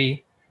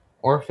degree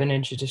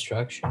orphanage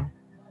destruction.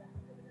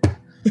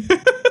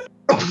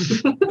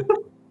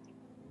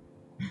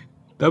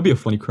 That would be a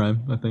funny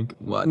crime, I think.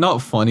 Well, not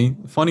funny.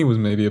 Funny was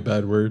maybe a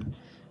bad word,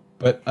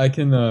 but I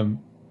can.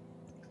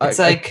 It's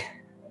like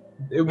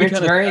it would be it's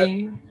kind of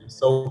very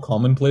so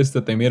commonplace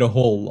that they made a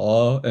whole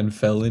law and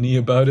felony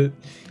about it.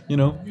 You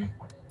know.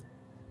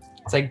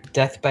 it's like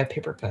death by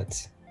paper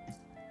cuts.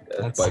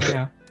 That's By- you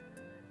know,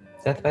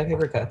 death by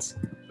paper cuts.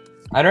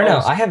 I don't know.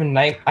 Oh, so- I have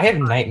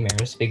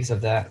nightmares because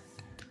of that.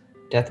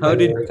 Death How by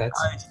did paper you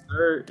cuts. die,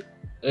 sir?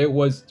 It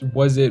was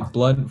it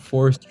blunt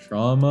force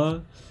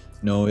trauma?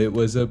 No, it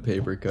was a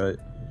paper cut.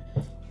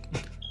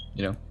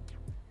 You know.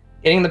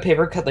 Getting the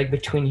paper cut like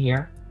between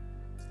here.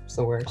 It's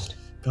the worst.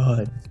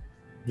 God.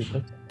 You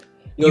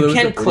there was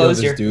can't a video of close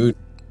this your- dude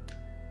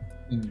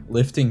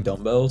lifting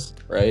dumbbells,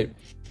 right?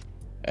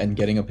 And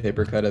getting a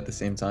paper cut at the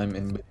same time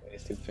in between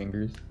his two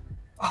fingers.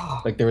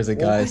 Oh, Like there was a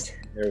guy what?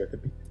 sitting there with a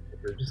piece of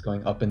paper just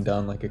going up and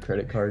down like a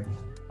credit card.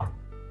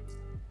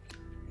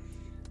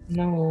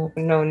 No.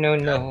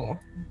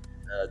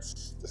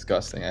 That's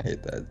disgusting. I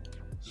hate that.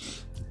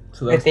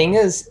 So The that's thing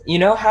is, you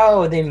know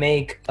how they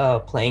make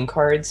playing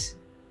cards?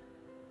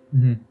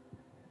 Mhm.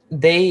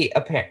 They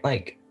apparently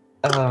like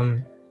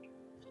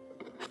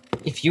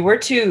if you were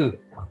to,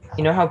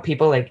 you know how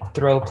people like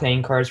throw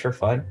playing cards for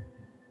fun,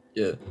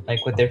 Yeah.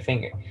 like with their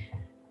finger.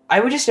 I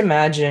would just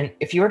imagine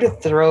if you were to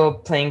throw a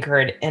playing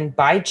card and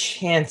by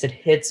chance it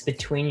hits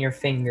between your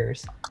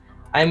fingers.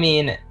 I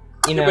mean,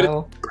 you Yeah, but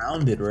know,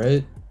 rounded,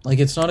 right? Like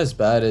it's not as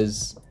bad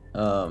as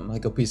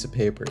like a piece of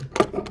paper,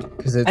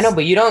 because it's. I know,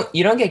 but you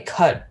don't get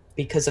cut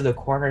because of the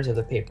corners of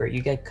the paper.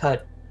 You get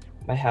cut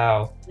by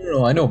how.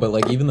 No, I know, but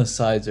like even the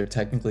sides are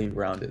technically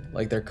rounded.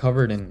 Like they're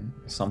covered in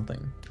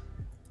something.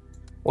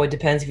 Well, it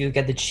depends if you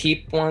get the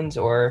cheap ones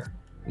or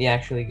the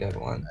actually good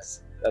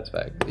ones. That's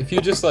fact. If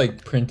you just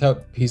like print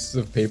out pieces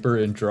of paper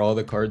and draw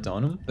the cards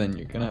on them, then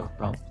you're gonna have a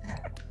problem.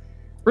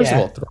 First Yeah.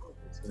 of all, throwing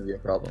is gonna be a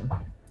problem.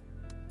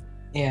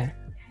 Yeah,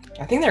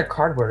 I think they're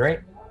cardboard, right?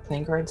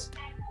 Playing cards.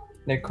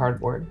 They're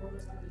cardboard.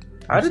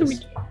 How did we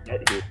Versus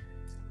get here?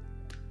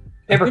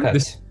 paper I think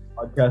cuts?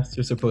 Podcasts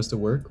are supposed to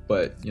work,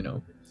 but you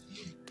know,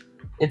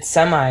 It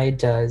semi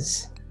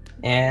does,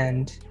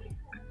 and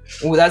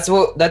well,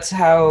 that's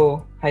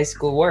how high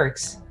school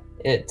works.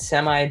 It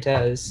semi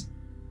does,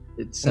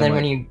 it's and then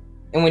when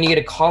you get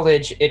to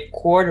college, it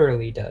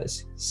quarterly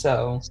does.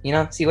 So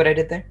see what I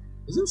did there?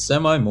 isn't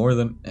semi more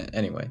than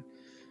anyway.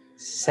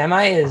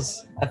 Semi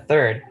is a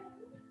third,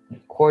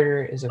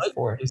 quarter is a What?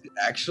 fourth. Is it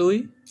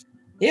actually?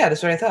 Yeah,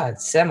 that's what I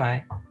thought. Semi.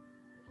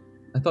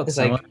 I thought It's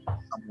semi like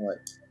somewhat.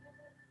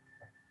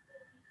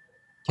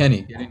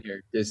 Kenny, get in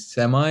here. Is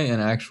semi an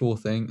actual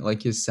thing?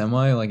 Like is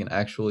semi like an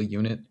actual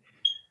unit?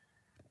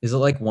 Is it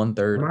like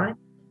 1/3? Am I?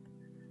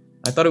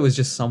 I thought it was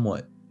just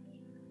somewhat.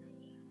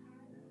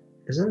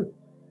 Isn't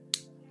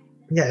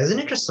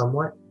it just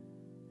somewhat?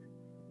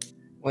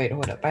 wait,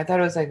 hold up. I thought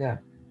it was like a.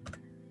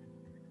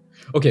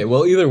 Okay,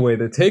 well either way,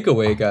 the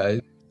takeaway,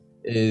 guys,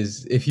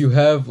 is if you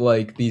have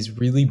like these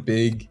really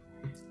big,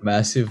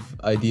 massive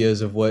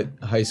ideas of what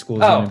high school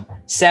is Oh, gonna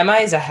semi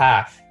is a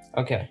half.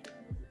 Okay,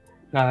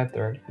 not a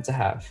third. It's a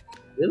half.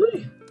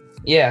 really?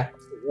 Yeah.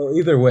 Well,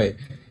 either way,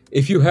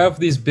 if you have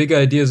these big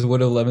ideas of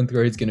what 11th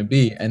grade is gonna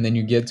be, and then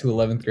you get to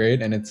 11th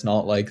grade and it's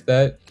not like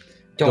that,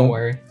 Don't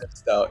worry.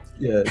 stressed out.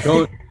 Yeah,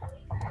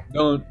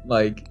 don't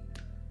like.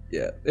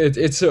 Yeah,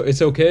 it's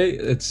okay.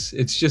 It's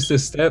just a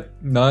step.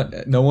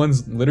 No one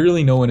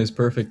is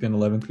perfect in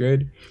 11th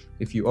grade.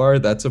 If you are,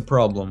 that's a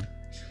problem,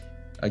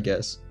 I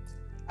guess.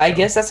 I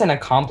guess that's an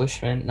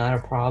accomplishment, not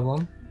a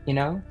problem.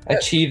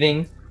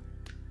 Achieving.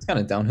 It's kind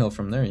of downhill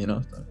from there, you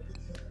know.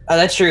 Oh,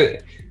 that's true.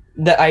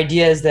 The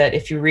idea is that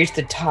if you reach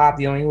the top,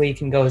 the only way you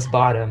can go is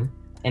bottom,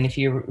 and if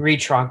you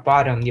reach rock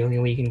bottom, the only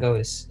way you can go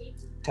is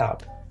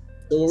top.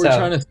 So what we're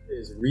trying to say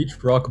is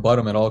reach rock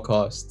bottom at all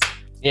costs.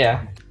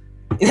 Yeah.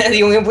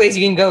 The only place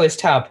you can go is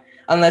top,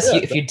 unless Yeah.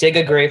 if you dig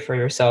a grave for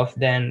yourself,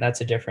 then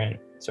that's a different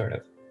sort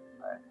of.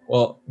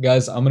 Well,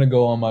 guys, I'm gonna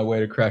go on my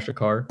way to crash a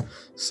car,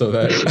 so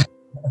that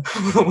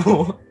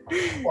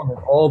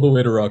all the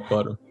way to rock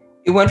bottom.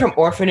 He went from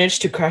orphanage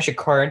to crash a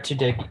car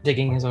to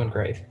digging his own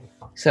grave.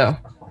 So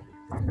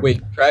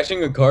Wait,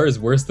 crashing a car is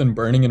worse than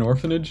burning an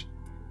orphanage?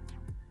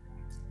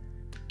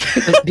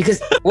 because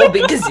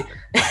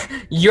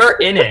you're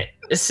in it,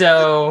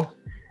 so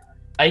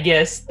I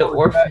guess the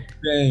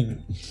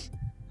Dang.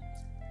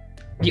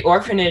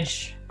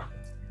 orphanage,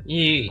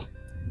 I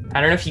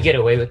don't know if you get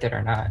away with it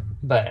or not,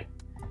 but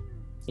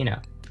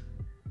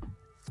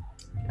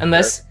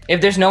unless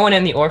if there's no one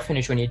in the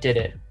orphanage when you did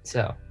it,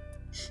 so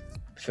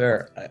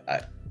Fair.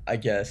 I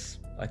guess.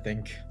 I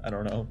think. I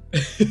don't know.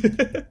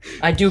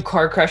 I do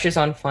car crashes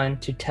on fun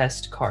to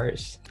test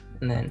cars,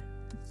 and then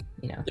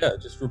Yeah,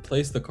 just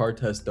replace the car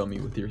test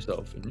dummy with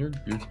yourself, and you're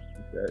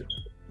dead.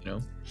 You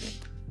know.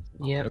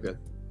 yeah. Okay.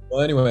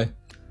 Well, anyway,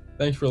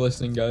 thanks for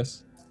listening,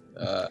 guys.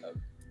 I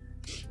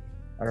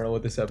don't know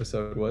what this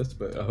episode was,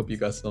 but I hope you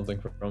got something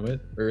from it,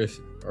 or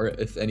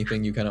if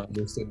anything, you kind of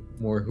understood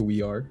more who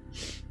we are,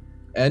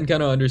 and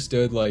kind of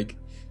understood like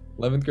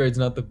 11th grade's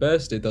not the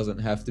best. It doesn't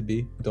have to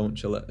be. Don't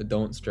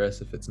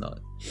stress if it's not.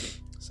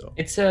 So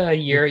It's a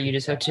year you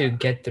just have to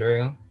get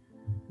through.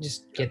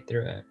 Just get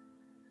through it.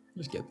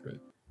 just get through it.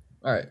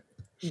 All right.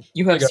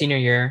 You have Okay. senior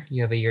year,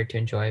 you have a year to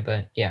enjoy,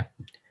 but yeah.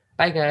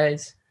 Bye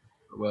guys.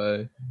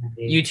 Bye.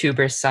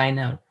 YouTubers sign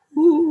out.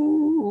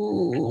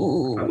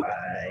 Ooh. Bye-bye.